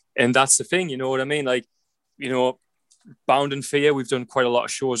 and that's the thing, you know what I mean? Like, you know, Bound and Fear, we've done quite a lot of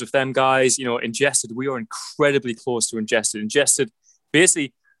shows with them guys. You know, Ingested, we are incredibly close to Ingested. Ingested,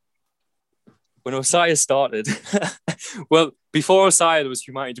 basically, when Osiah started, well, before Osiah, there was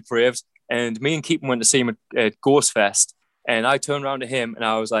Humanity Depraved, and me and Keaton went to see him at Ghostfest. And I turned around to him and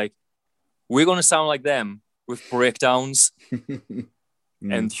I was like, we're going to sound like them with breakdowns.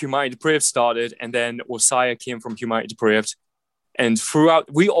 And Humanity Depraved started. And then Osiah came from Humanity Depraved. And throughout,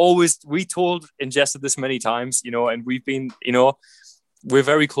 we told Ingested this many times, you know, and we've been, you know, we're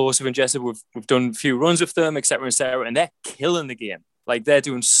very close with Ingested. We've done a few runs with them, et cetera, and they're killing the game. Like, they're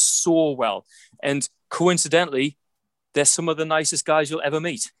doing so well. And coincidentally, they're some of the nicest guys you'll ever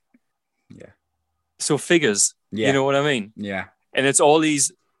meet. Yeah. So figures. Yeah. You know what I mean? Yeah. And it's all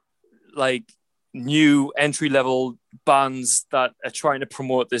these like new entry-level bands that are trying to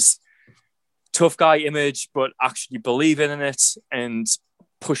promote this tough guy image, but actually believing in it and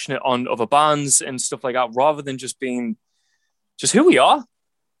pushing it on other bands and stuff like that, rather than just being just who we are.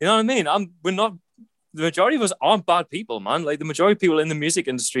 You know what I mean? The majority of us aren't bad people, man. Like, the majority of people in the music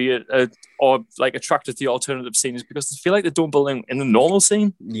industry are like attracted to the alternative scene is because they feel like they don't belong in the normal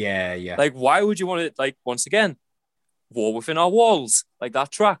scene. Yeah, yeah. Like, why would you want to, like, once again, war within our walls, like that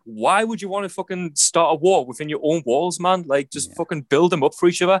track? Why would you want to fucking start a war within your own walls, man? Like, just fucking build them up for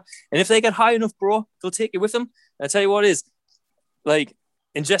each other. And if they get high enough, bro, they'll take you with them. And I tell you what it is, like,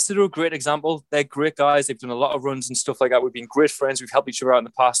 Ingested are a great example. They're great guys. They've done a lot of runs and stuff like that. We've been great friends. We've helped each other out in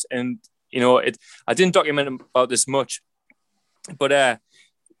the past. And you know, I didn't document about this much, but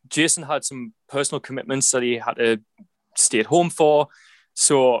Jason had some personal commitments that he had to stay at home for.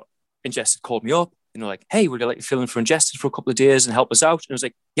 So Ingested called me up, you know, like, hey, we're going to fill in for Ingested for a couple of days and help us out. And I was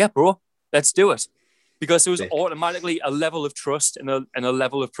like, yeah, bro, let's do it. Because there was automatically a level of trust and a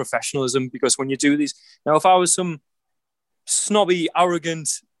level of professionalism. Because when you do these, now, if I was some snobby, arrogant,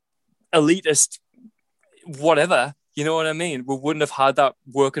 elitist, whatever, you know what I mean? We wouldn't have had that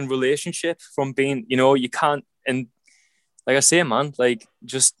working relationship from being, you know, you can't, and like I say, man, like,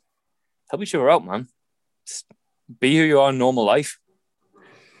 just help each other out, man. Just be who you are in normal life.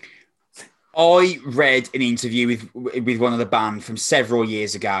 I read an interview with one of the band from several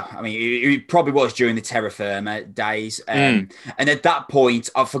years ago. I mean, it probably was during the Terra Firma days. And at that point,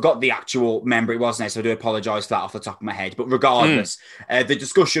 I forgot the actual member it was now, so I do apologise for that off the top of my head. But regardless, the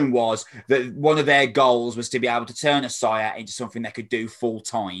discussion was that one of their goals was to be able to turn Osiah into something they could do full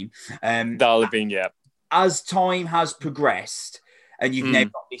time. That'll have been, yeah. as time has progressed, and you've now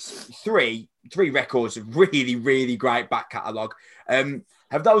got this three records of really, really great back catalogue.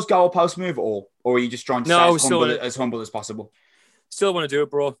 Have those goalposts moved at all, or are you just trying to stay as humble as possible? Still want to do it,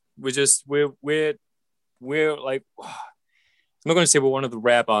 bro. We're like, I'm not going to say we're one of the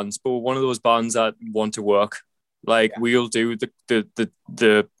rare bands, but we're one of those bands that want to work. Like we'll do the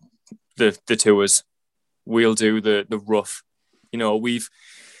tours, we'll do the rough. You know, we've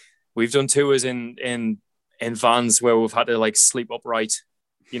done tours in vans where we've had to like sleep upright.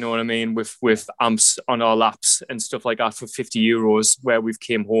 You know what I mean? With amps on our laps and stuff like that for €50, where we've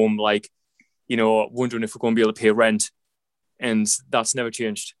came home like, you know, wondering if we're going to be able to pay rent, and that's never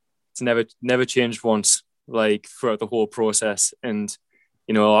changed. It's never changed once, like throughout the whole process. And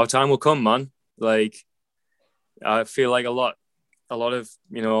you know, our time will come, man. Like I feel like a lot of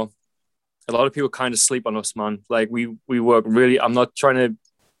people kind of sleep on us, man. Like we work really. I'm not trying to,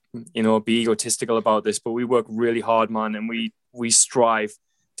 you know, be egotistical about this, but we work really hard, man, and we strive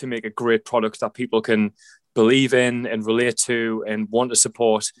to make a great product that people can believe in and relate to and want to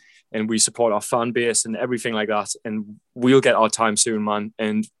support. And we support our fan base and everything like that. And we'll get our time soon, man.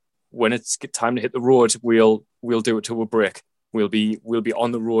 And when it's time to hit the road, we'll do it till we break. We'll be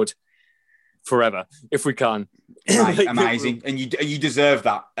on the road forever if we can. Right, amazing, and you deserve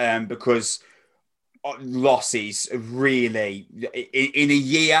that because losses really in a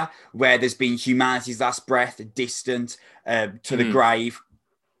year where there's been humanity's last breath, distant to the grave,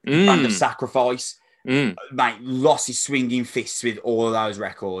 band of sacrifice. Mate, losses swinging fists with all of those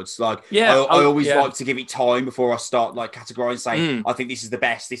records. Like, I always like to give it time before I start like categorizing, saying I think this is the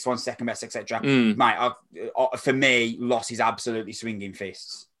best, this one's second best, etc. Mate, for me, loss is absolutely swinging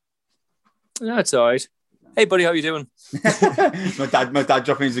fists. That's all right. Hey, buddy, how you doing? my dad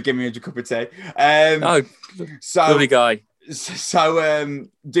dropping in to give me a cup of tea. Lovely guy. So,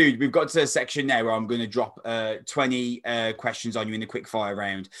 dude, we've got to a section now where I'm going to drop 20 questions on you in the quick fire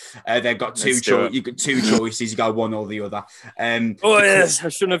round. They've got you've got two choices. You go one or the other. Yes, I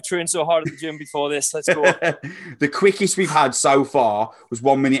shouldn't have trained so hard at the gym before this. Let's go. The quickest we've had so far was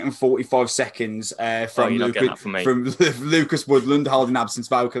 1 minute and 45 seconds from Lucas Woodland, holding absence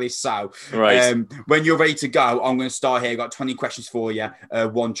vocalist. So, when you're ready to go, I'm going to start here. I've got 20 questions for you.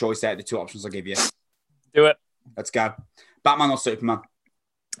 One choice out of the two options I'll give you. Do it. Let's go. Batman or Superman?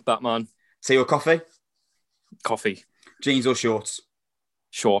 Batman. Tea or coffee? Coffee. Jeans or shorts?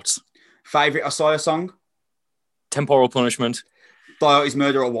 Shorts. Favourite Asaya song? Temporal Punishment. Diogenes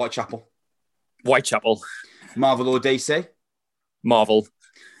Murder or Whitechapel? Whitechapel. Marvel or DC? Marvel.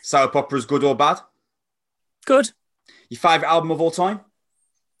 Soap operas, good or bad? Good. Your favourite album of all time?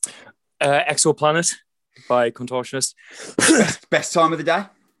 Exoplanet by Contortionist. Best time of the day?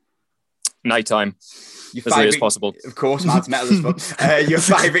 Nighttime. As late as possible. Of course, man, it's metal as fuck. Your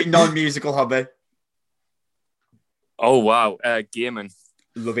favourite non-musical hobby? Oh, wow. Gaming.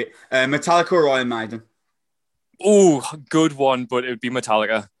 Love it. Metallica or Iron Maiden? Oh, good one, but it would be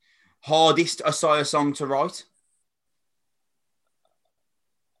Metallica. Hardest Asaya song to write?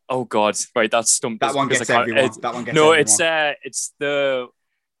 Oh, God. Right, that's stumped. That one gets everyone. It's the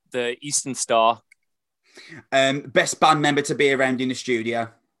Eastern Star. Best band member to be around in the studio?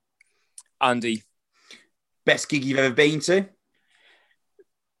 Andy. Best gig you've ever been to?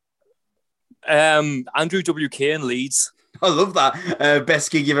 Andrew WK in Leeds. I love that.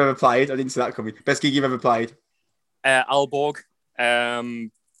 Best gig you've ever played? I didn't see that coming. Best gig you've ever played? Aalborg.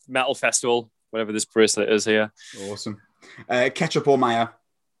 Metal Festival, whatever this bracelet is here. Awesome. Ketchup or mayo?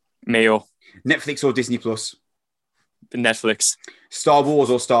 Mayo. Netflix or Disney Plus? Netflix. Star Wars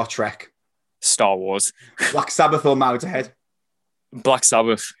or Star Trek? Star Wars. Black Sabbath or Motorhead? Black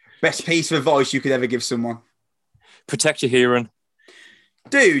Sabbath. Best piece of advice you could ever give someone? Protect your hearing.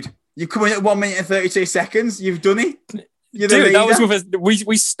 Dude, you've come in at 1 minute and 32 seconds. You've done it. Dude, that was with us.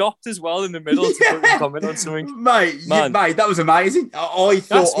 We stopped as well in the middle to put a comment on something. Mate, that was amazing. I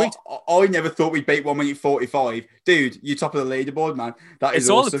never thought we'd beat 1 minute 45. Dude, you're top of the leaderboard, man. That is it's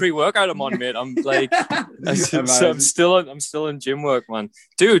awesome. All the pre-workout I'm on, mate. I'm like, I'm still in gym work, man.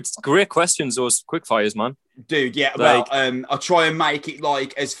 Dude, great questions, those quick fires, man. Dude, yeah. Like, well, I'll try and make it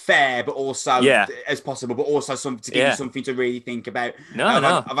like as fair, but also as possible, but also something to give you something to really think about.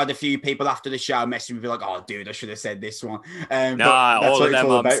 I've had a few people after the show messaging me like, "Oh, dude, I should have said this one." All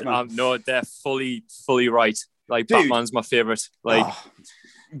of them. No, they're fully right. Like, dude, Batman's my favorite. Like,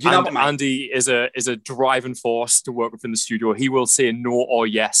 Andy is a driving force to work with in the studio. He will say no or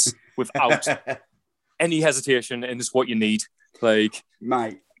yes without any hesitation, and it's what you need. Like,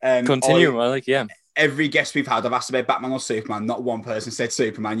 mate. Continue. every guest we've had, I've asked about Batman or Superman. Not one person said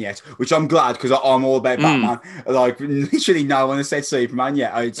Superman yet, which I'm glad because I'm all about Batman. Like literally no one has said Superman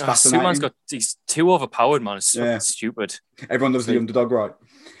yet. It's fascinating. Superman's got he's too overpowered, man. It's so stupid. Everyone loves the underdog, right?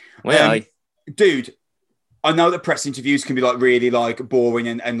 Well, dude, I know that press interviews can be like really like boring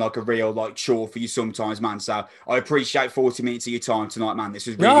and like a real like chore for you sometimes, man. So I appreciate 40 minutes of your time tonight, man. This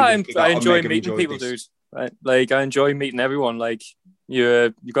was really I enjoy meeting people, dude. Right? Like I enjoy meeting everyone. Like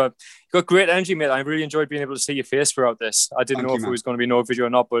you got great energy, mate. I really enjoyed being able to see your face throughout this. I didn't know if it was going to be no video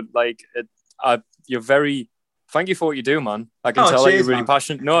or not, but like you're very. Thank you for what you do, man. I can tell that you're really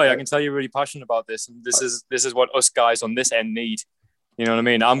passionate. No, I can tell you're really passionate about this, and this is what us guys on this end need. You know what I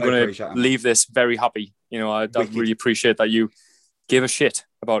mean? I'm going to leave this very happy. You know, I really appreciate that you give a shit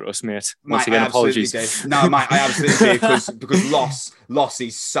about us, mate. Once again, apologies. No, mate, I absolutely do because loss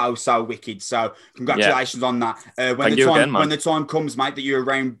is so wicked. So congratulations on that. When the time comes, mate, that you're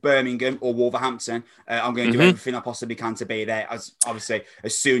around Birmingham or Wolverhampton, I'm going to do everything I possibly can to be there. As obviously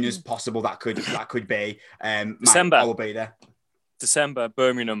as soon as possible that could be. December, mate, I will be there. December,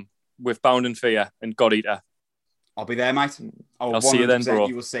 Birmingham with Bound and Fear and God Eater. I'll be there, mate. I'll see you then, bro.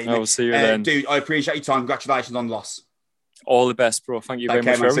 You will see me. I will see you then. Dude, I appreciate your time. Congratulations on the loss. All the best, bro. Thank you very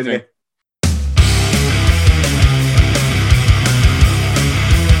much for everything.